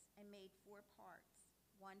garments and made 4 parts,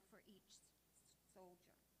 one for each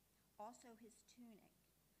soldier, also his tunic.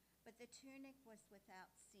 But the tunic was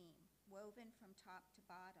without seam, woven from top to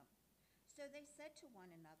bottom. So they said to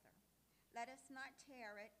one another, "Let us not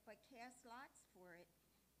tear it, but cast lots for it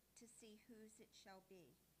to see whose it shall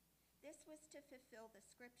be." This was to fulfill the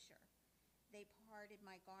scripture, "They parted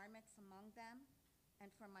my garments among them,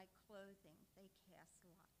 and for my clothing they cast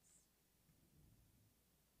lots."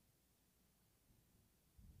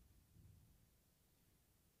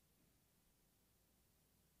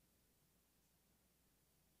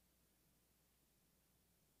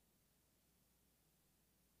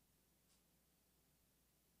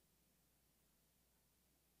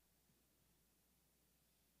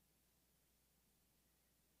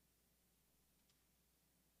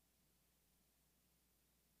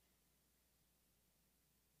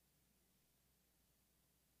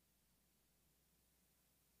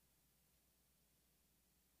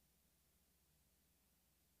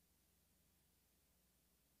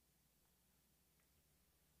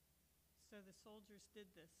 So the soldiers did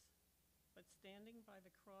this, but standing by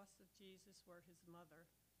the cross of Jesus were his mother,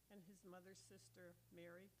 and his mother's sister,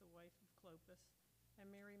 Mary, the wife of Clopas, and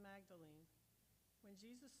Mary Magdalene. When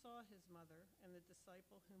Jesus saw his mother and the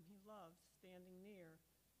disciple whom he loved standing near,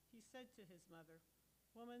 he said to his mother,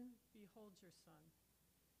 "Woman, behold your son."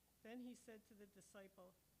 Then he said to the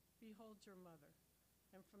disciple, "Behold your mother."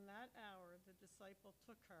 And from that hour the disciple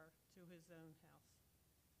took her to his own house.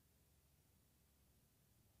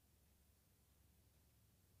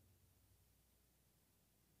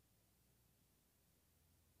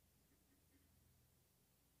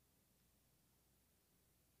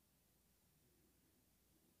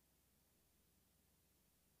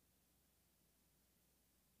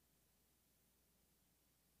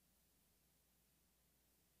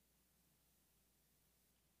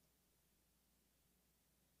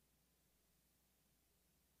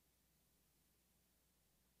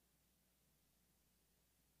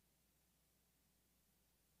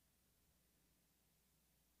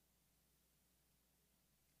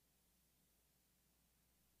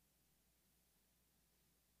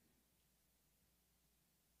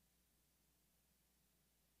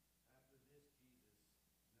 After this, Jesus,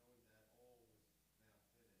 knowing that all was now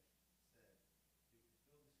finished, said, "To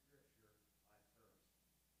fulfill the scripture, I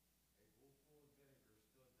thirst." A bowl full of vinegar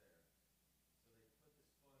stood there. So they put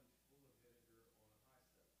the sponge full of vinegar on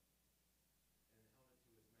a hyssop and held it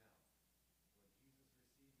to his mouth.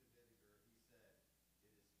 When Jesus received the vinegar, he said,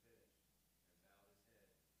 "It is finished," and bowed his head and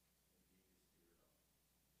gave his spirit up.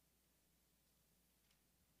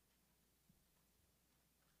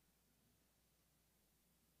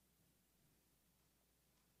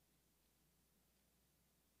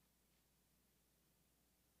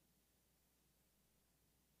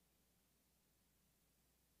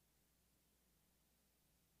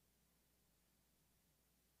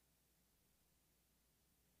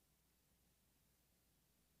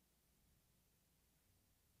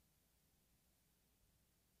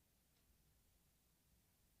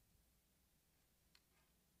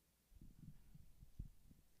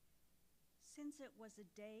 Since it was a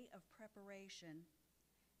day of preparation,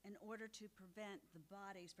 in order to prevent the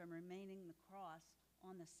bodies from remaining the cross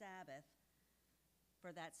on the Sabbath,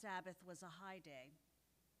 for that Sabbath was a high day,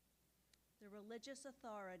 the religious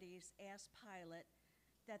authorities asked Pilate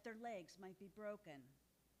that their legs might be broken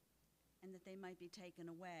and that they might be taken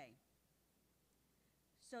away.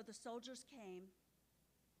 So the soldiers came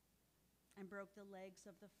and broke the legs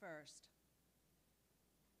of the first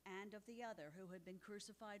and of the other who had been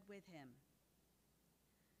crucified with him.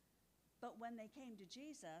 But when they came to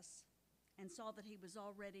Jesus and saw that he was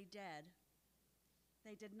already dead,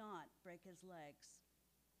 They did not break his legs.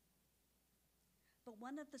 But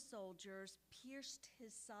one of the soldiers pierced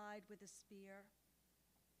his side with a spear,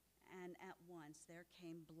 and at once there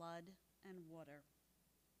came blood and water.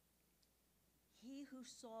 He who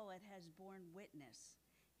saw it has borne witness.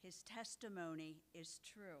 His testimony is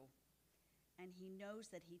true, and he knows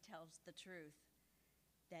that he tells the truth,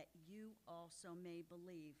 that you also may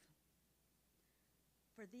believe.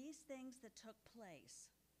 For these things that took place,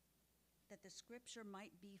 that the scripture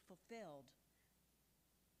might be fulfilled,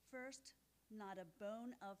 first, not a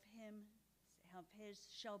bone of his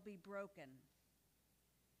shall be broken.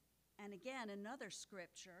 And again, another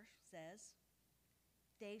scripture says,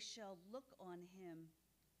 they shall look on him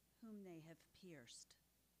whom they have pierced.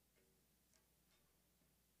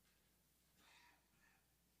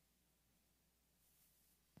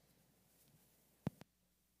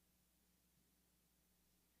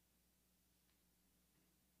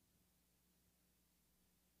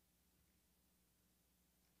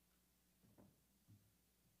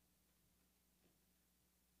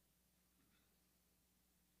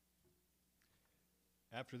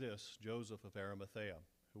 After this, Joseph of Arimathea,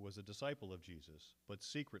 who was a disciple of Jesus, but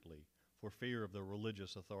secretly, for fear of the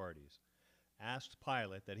religious authorities, asked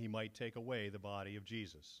Pilate that he might take away the body of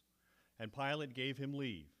Jesus. And Pilate gave him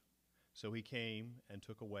leave. So he came and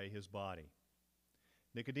took away his body.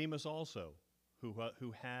 Nicodemus also,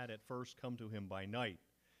 who had at first come to him by night,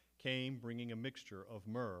 came bringing a mixture of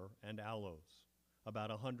myrrh and aloes, about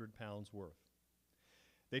 100 pounds worth.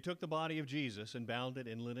 They took the body of Jesus and bound it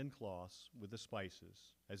in linen cloths with the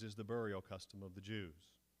spices, as is the burial custom of the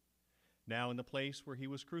Jews. Now in the place where he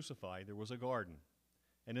was crucified there was a garden,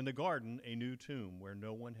 and in the garden a new tomb where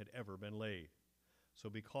no one had ever been laid. So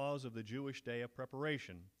because of the Jewish day of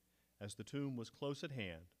preparation, as the tomb was close at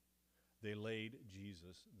hand, they laid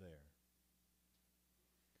Jesus there.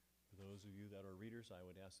 For those of you that are readers, I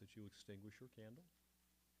would ask that you extinguish your candle.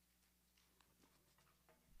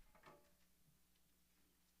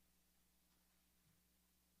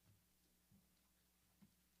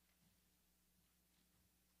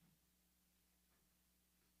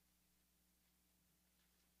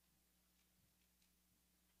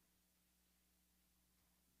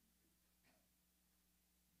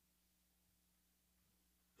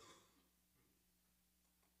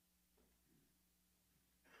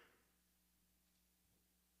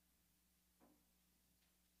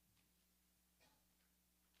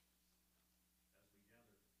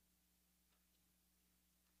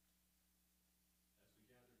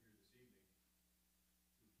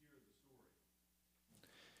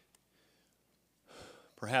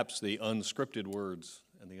 Perhaps the unscripted words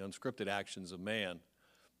and the unscripted actions of man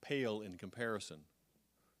pale in comparison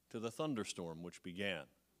to the thunderstorm which began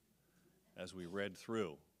as we read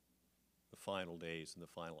through the final days and the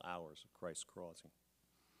final hours of Christ's crossing.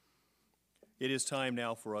 It is time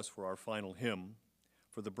now for us for our final hymn,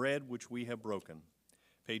 For the Bread Which We Have Broken.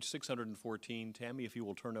 Page 614. Tammy, if you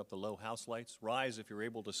will turn up the low house lights. Rise if you're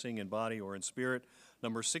able to sing in body or in spirit.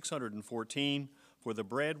 Number 614, For the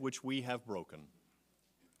Bread Which We Have Broken.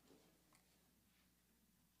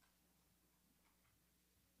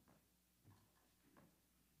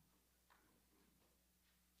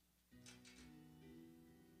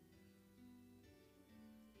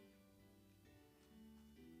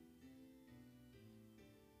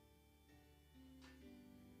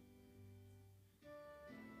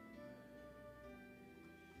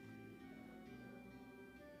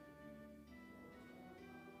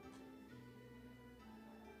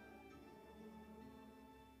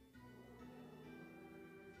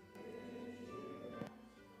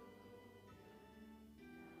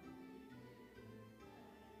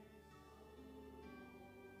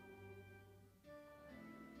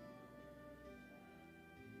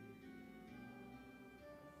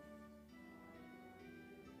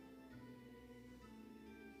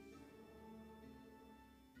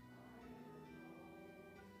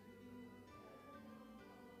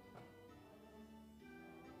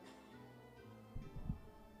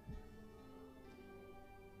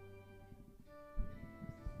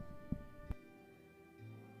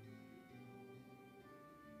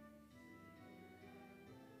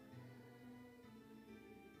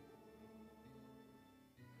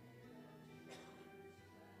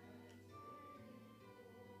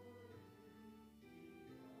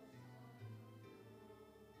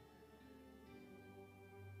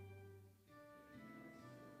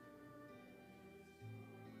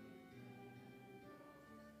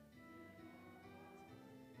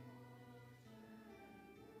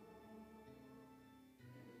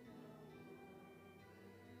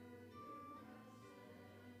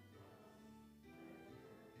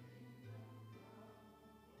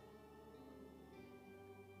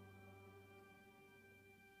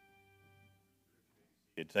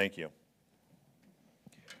 Good, thank you.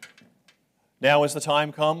 Now is the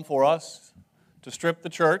time come for us to strip the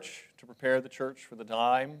church, to prepare the church for the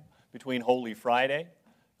time between Holy Friday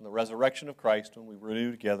and the resurrection of Christ when we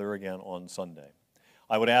renew together again on Sunday.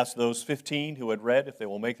 I would ask those 15 who had read if they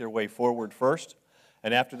will make their way forward first,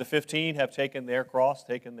 and after the 15 have taken their cross,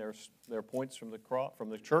 taken their points from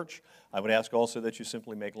the church, I would ask also that you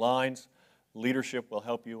simply make lines. Leadership will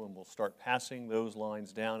help you, and we'll start passing those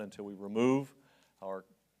lines down until we remove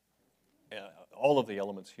all of the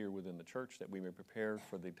elements here within the church, that we may prepare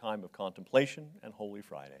for the time of contemplation and Holy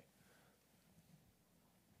Friday.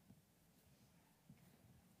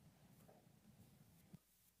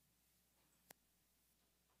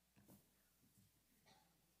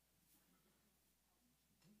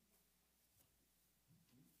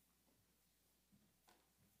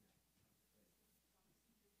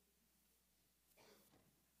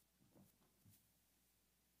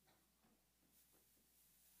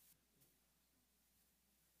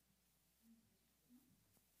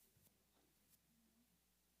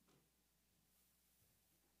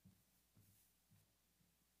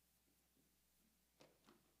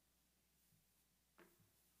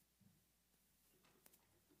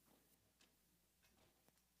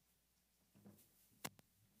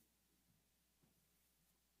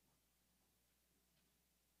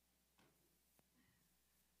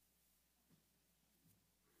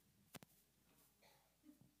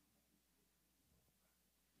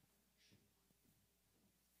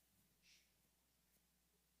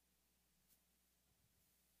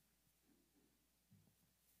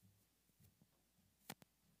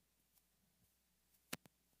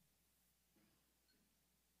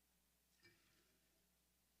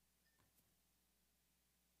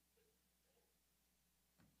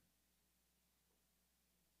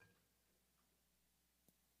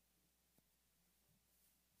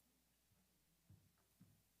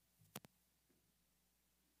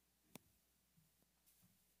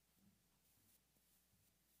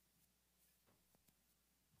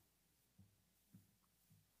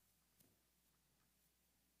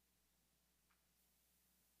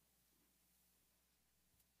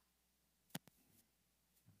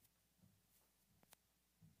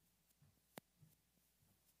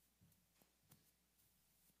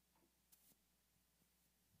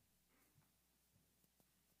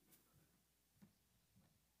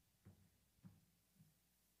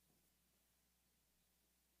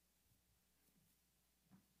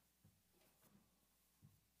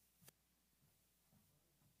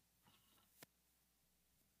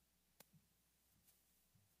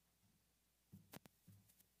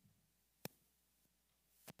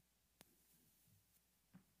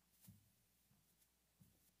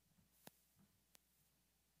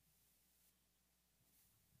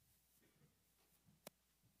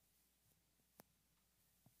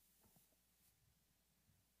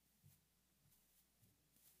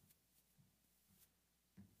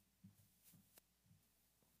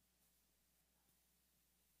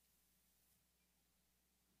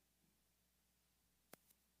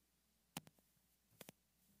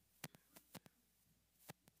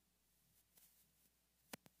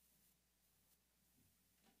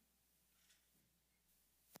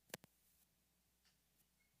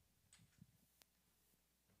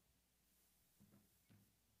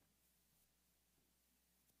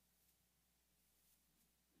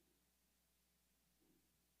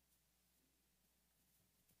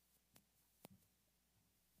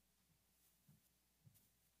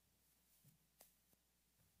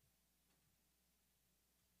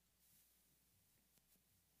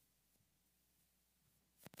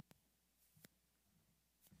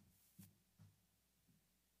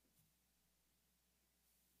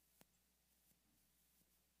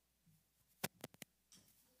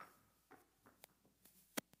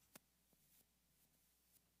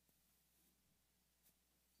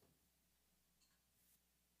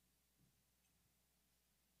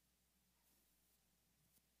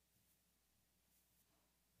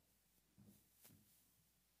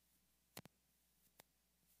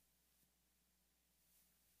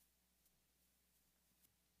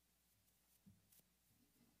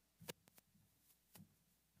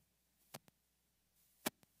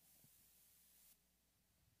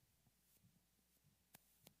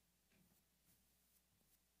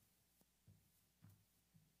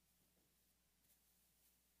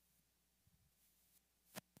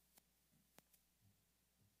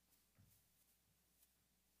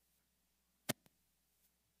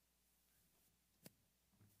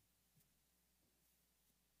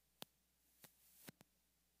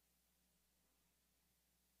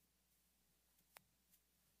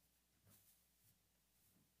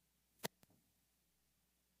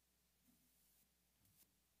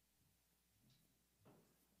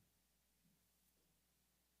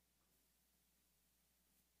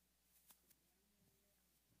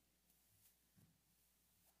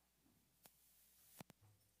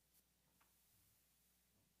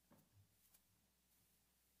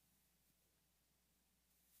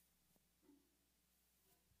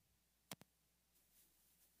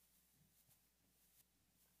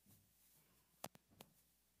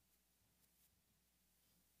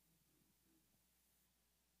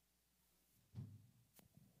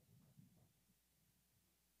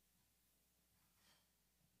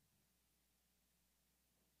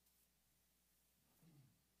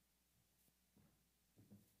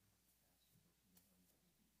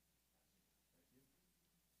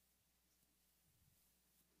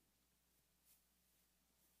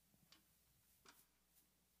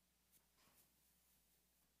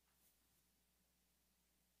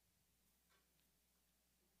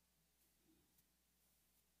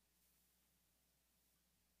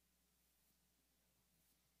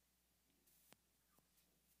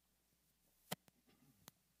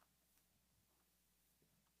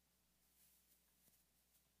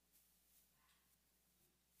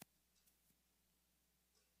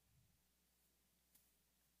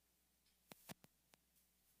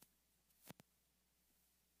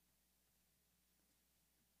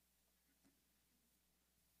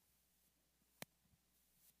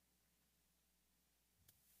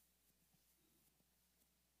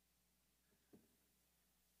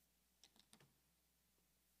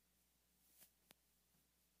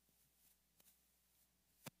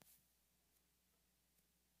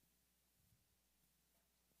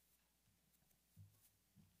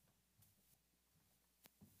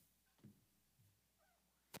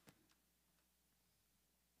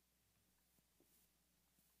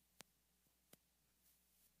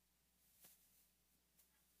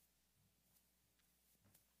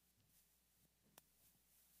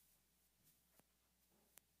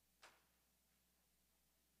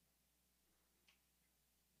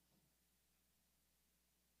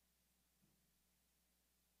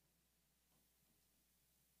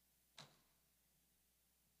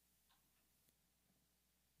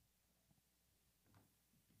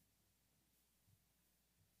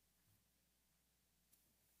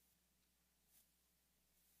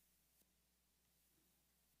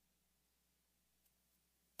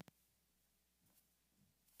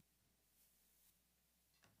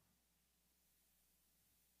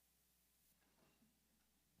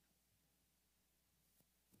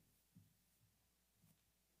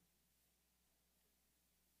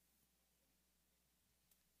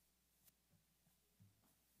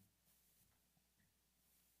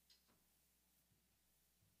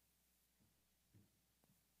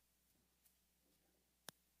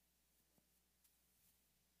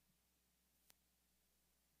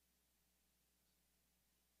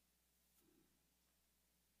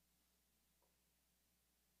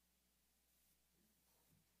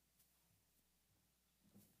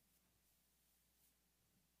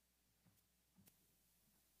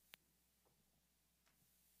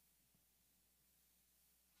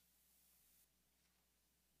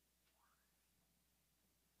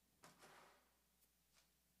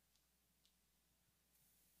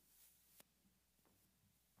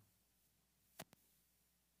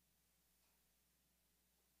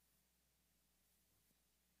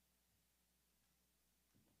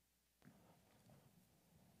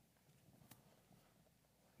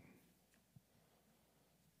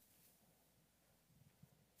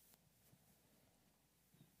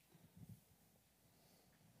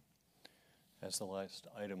 As the last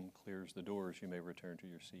item clears the doors, you may return to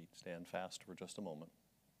your seat. Stand fast for just a moment.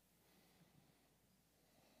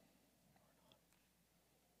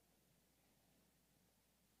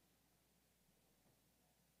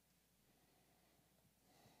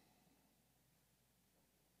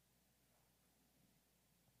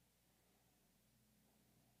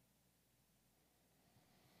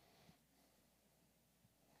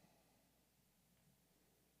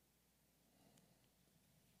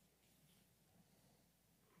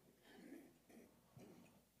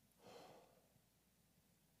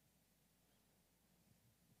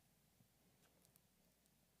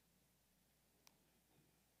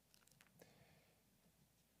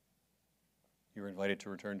 You're invited to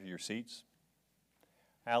return to your seats.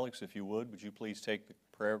 Alex, if you would you please take the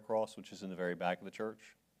prayer cross, which is in the very back of the church,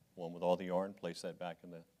 one with all the yarn, place that back in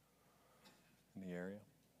the area.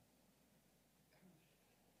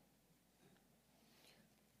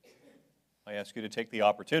 I ask you to take the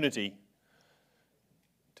opportunity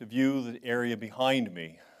to view the area behind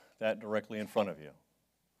me, that directly in front of you.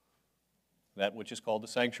 That which is called the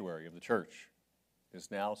sanctuary of the church is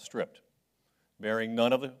now stripped, bearing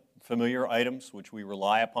none of the familiar items which we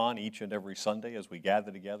rely upon each and every Sunday as we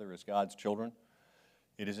gather together as God's children.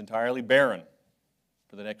 It is entirely barren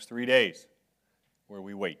for the next 3 days where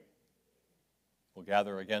we wait. We'll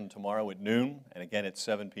gather again tomorrow at noon and again at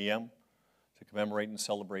 7 p.m. to commemorate and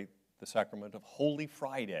celebrate the sacrament of Holy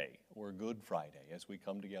Friday or Good Friday as we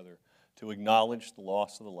come together to acknowledge the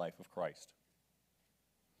loss of the life of Christ.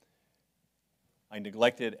 I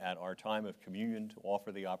neglected at our time of communion to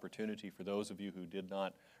offer the opportunity for those of you who did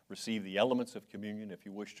not receive the elements of communion, if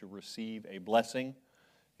you wish to receive a blessing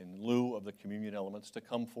in lieu of the communion elements, to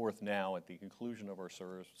come forth now at the conclusion of our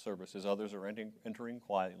service as others are entering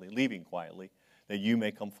quietly, leaving quietly, that you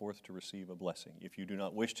may come forth to receive a blessing. If you do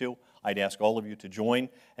not wish to, I'd ask all of you to join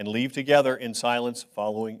and leave together in silence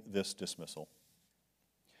following this dismissal.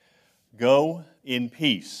 Go in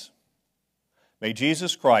peace. May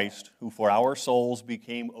Jesus Christ, who for our souls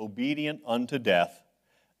became obedient unto death,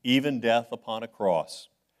 even death upon a cross,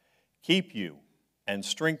 keep you and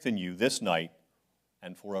strengthen you this night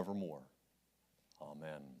and forevermore.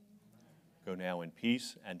 Amen. Go now in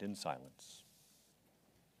peace and in silence.